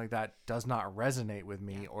something like that does not resonate with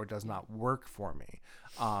me or does not work for me.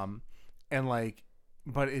 And like,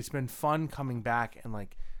 but it's been fun coming back, and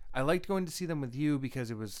like I liked going to see them with you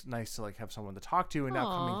because it was nice to like have someone to talk to, and now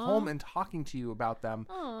coming home and talking to you about them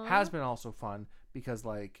has been also fun because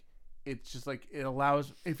like it's just like it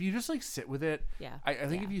allows, if you just like sit with it. Yeah. I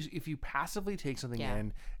think if you passively take something Yeah.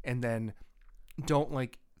 in and then don't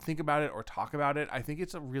like think about it or talk about it, I think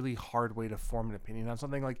it's a really hard way to form an opinion on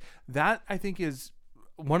something like that. I think is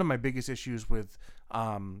one of my biggest issues with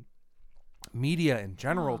media in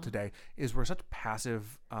general today is we're such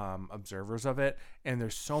passive observers of it, and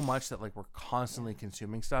there's so much that like we're constantly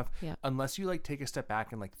consuming stuff. Yeah. Unless you like take a step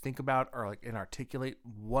back and like think about or like and articulate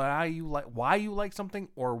why you like something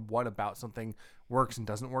or what about something works and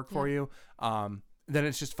doesn't work for you, then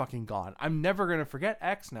it's just fucking gone. I'm never gonna forget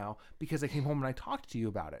X now because I came home and I talked to you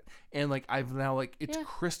about it, and like I've now like it's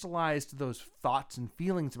crystallized those thoughts and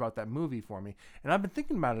feelings about that movie for me, and I've been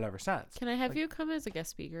thinking about it ever since. Can I have you come as a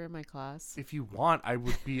guest speaker in my class? If you want, I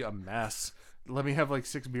would be a mess. Let me have like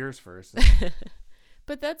 6 beers first.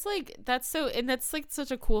 But that's like that's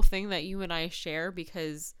such a cool thing that you and I share,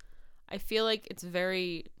 because I feel like it's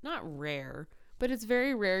very not rare, but it's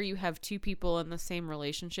very rare you have two people in the same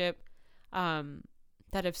relationship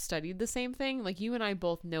that have studied the same thing. Like you and I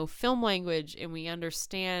both know film language, and we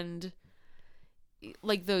understand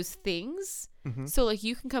like those things. Mm-hmm. So like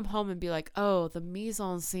you can come home and be like, oh, the mise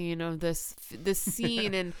en scene of this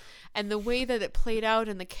scene and the way that it played out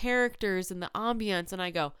and the characters and the ambience, and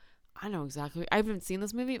I go, I know exactly. I haven't seen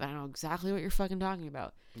this movie, but I know exactly what you're fucking talking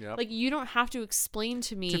about. Yep. Like you don't have to explain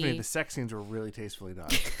to me. Tiffany, the sex scenes were really tastefully done.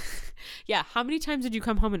 Yeah, how many times did you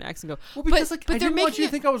come home and X and go? Well, because but, like but I they're didn't want making you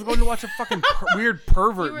to think I was going to watch a fucking weird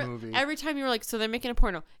pervert movie. Every time you were like, so they're making a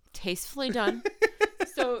porno, tastefully done.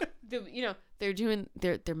 So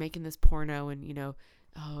they're making this porno, and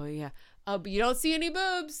oh yeah, but you don't see any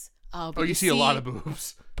boobs. But you see a lot of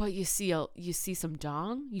boobs. But you see some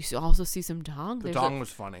dong. You also see some dong. The dong was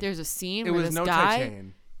funny. There's a scene It where was this no guy.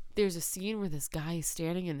 Titan. There's a scene where this guy is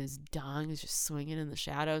standing and his dong is just swinging in the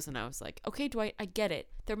shadows, and I was like, okay, Dwight, I get it.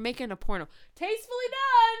 They're making a porno. Tastefully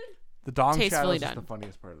done. The dong Tastefully shadows is done. the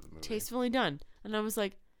funniest part of the movie. Tastefully done. And I was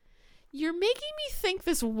like, you're making me think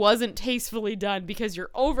this wasn't tastefully done because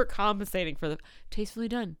you're overcompensating for the tastefully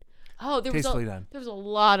done. Oh, there was a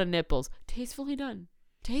lot of nipples. Tastefully done.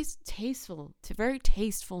 Tasteful. Very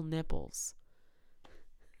tasteful nipples.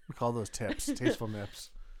 We call those tips. Tasteful nips.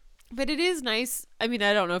 But it is nice. I mean,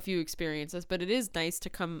 I don't know if you experience this, but it is nice to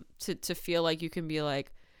come to feel like you can be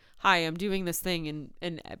like, hi, I'm doing this thing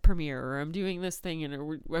in Premiere, or I'm doing this thing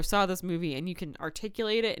and I saw this movie, and you can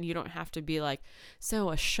articulate it, and you don't have to be like, so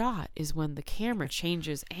a shot is when the camera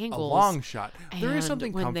changes angles. A long shot. There is and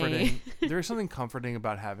something when comforting. There is something comforting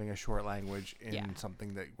about having a short language in Yeah.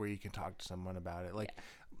 something that where you can talk to someone about it, like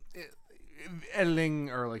editing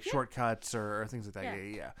or like shortcuts or things like that.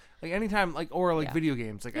 Yeah. Like anytime, like or like video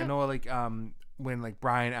games. Like I know, like when like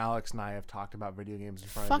Brian, Alex, and I have talked about video games in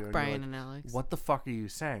front Fuck of you, and Brian you're like, and Alex. what the fuck are you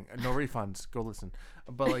saying? No refunds. Go listen.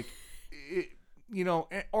 But like, you know,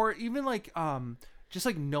 or even like just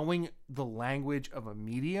like knowing the language of a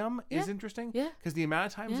medium is interesting. Yeah. Because the amount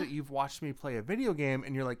of times that you've watched me play a video game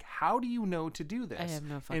and you're like, how do you know to do this? I have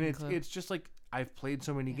no fucking And clue. it's just like I've played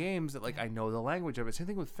so many games that like I know the language of it. Same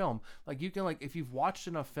thing with film. Like you can like if you've watched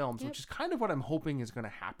enough films, which is kind of what I'm hoping is going to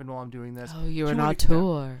happen while I'm doing this. Oh, you're to an an extent.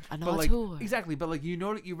 auteur. An But like auteur. exactly, but like you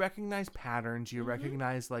know that you recognize patterns, you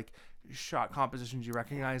recognize like shot compositions, you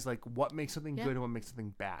recognize like what makes something good and what makes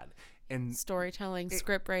something bad, and Storytelling,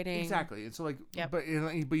 script writing. exactly. And so like, Yep. but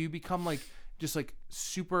you become like just like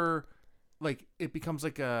super, like it becomes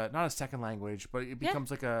like a not a second language, but it becomes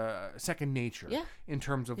like a second nature in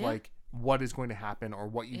terms of like what is going to happen or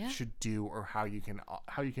what you should do or how you can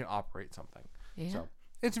operate something. Yeah. So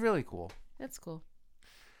it's really cool. That's cool.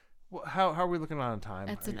 Well, how are we looking on time?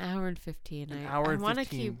 It's an hour and 15. An I hour and want to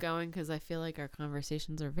 15. keep going because I feel like our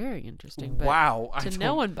conversations are very interesting. But Wow. to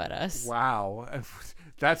no one but us. Wow.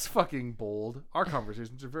 That's fucking bold. Our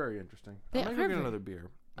conversations are very interesting. They I might are go get very- another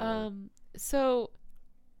beer. So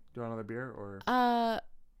Do you want another beer or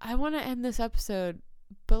I want to end this episode,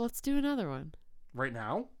 but let's do another one. right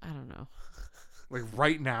now? I don't know. Like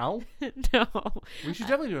right now? No. We should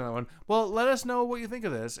definitely do another one. Well, let us know what you think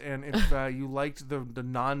of this, and if you liked the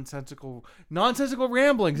nonsensical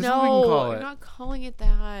ramblings. This is what we can call No, it. you're not calling it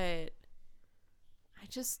that.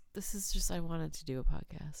 I wanted to do a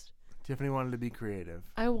podcast. Tiffany wanted to be creative,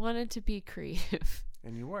 I wanted to be creative.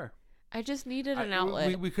 and you were. I just needed an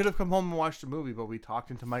outlet. We could have come home and watched a movie, but we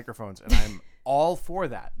talked into microphones, and I'm all for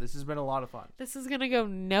that. This has been a lot of fun. This is going to go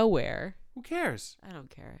nowhere. Who cares? I don't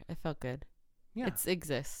care. It felt good. Yeah. It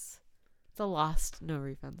exists. It's a lost no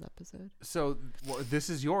refunds episode. So this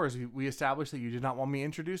is yours. We established that you did not want me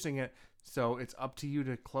introducing it, so it's up to you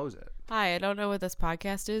to close it. Hi, I don't know what this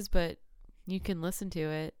podcast is, but you can listen to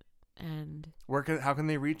it. And How can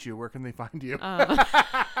they reach you? Where can they find you?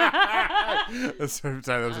 Sorry,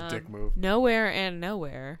 that was a dick move. nowhere and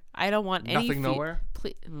nowhere. I don't want any Nothing nowhere?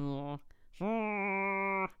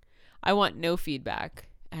 I want no feedback,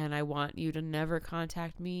 and I want you to never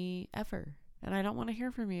contact me ever. And I don't want to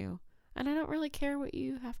hear from you. And I don't really care what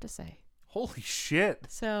you have to say. Holy shit.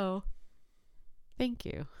 So, thank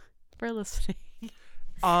you for listening.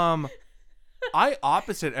 I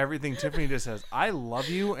opposite everything Tiffany just says. I love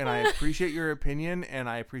you and I appreciate your opinion and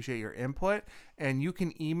I appreciate your input. And you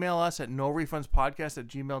can email us at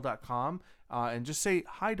norefundspodcast@gmail.com and just say,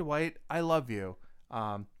 hi, Dwight. I love you.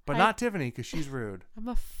 But not Tiffany because she's rude. I'm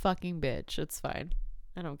a fucking bitch. It's fine.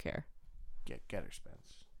 I don't care. Get her,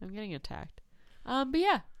 Spence. I'm getting attacked. But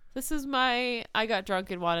yeah, this is I got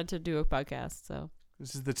drunk and wanted to do a podcast. So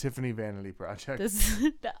This is the Tiffany Vanity Project.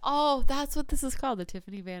 that's what this is called, the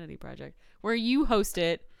Tiffany Vanity Project, where you host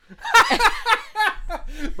it.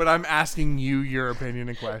 But I'm asking you your opinion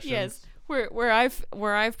and questions. Yes, where I've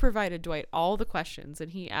provided Dwight all the questions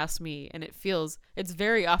and he asked me, and it's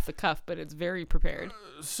very off the cuff, but it's very prepared.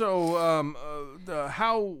 So,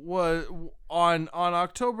 how was on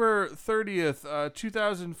October 30th,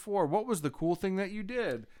 2004? What was the cool thing that you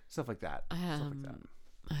did? Stuff like that. Stuff like that.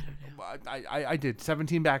 I don't know. I did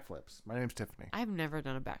 17 backflips. My name's Tiffany. I've never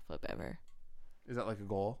done a backflip ever. Is that like a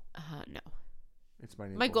goal? No. It's my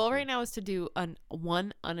name. My goal right now is to do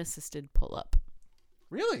one unassisted pull up.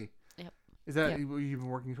 Really? Yep. Is that Yep. what you've been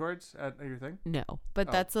working towards at your thing? No,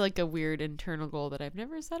 but that's like a weird internal goal that I've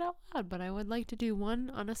never said out loud, but I would like to do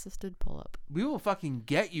one unassisted pull up. We will fucking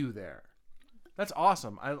get you there. That's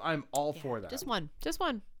awesome. I'm all for that. Just one. Just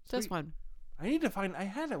one. Just Sweet. one. I need to find. I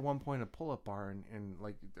had at one point a pull-up bar in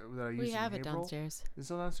like that I used. We have in it Haverhill. downstairs. Is it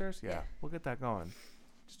still downstairs? Yeah. We'll get that going.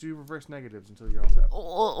 Just do reverse negatives until you're all set.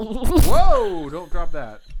 Oh. Whoa! Don't drop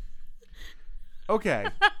that. Okay.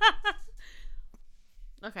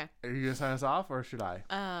 Okay. Are you gonna sign us off, or should I?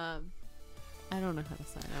 I don't know how to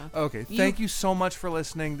sign off. Okay. Thank you so much for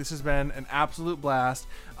listening. This has been an absolute blast.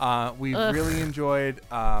 We've really enjoyed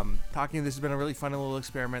talking. This has been a really fun little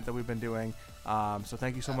experiment that we've been doing. So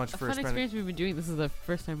thank you so much for fun spending. experience we've been doing. This is the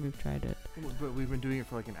first time we've tried it. But we've been doing it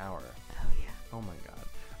for like an hour. Oh yeah. Oh my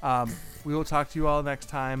god. We will talk to you all next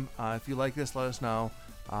time. If you like this, let us know.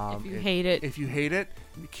 If you hate it, if you hate it,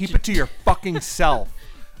 keep it to your fucking self.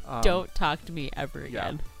 don't talk to me ever Yeah.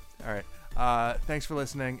 again. All right. Thanks for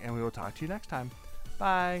listening, and we will talk to you next time.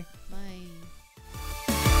 Bye. Bye.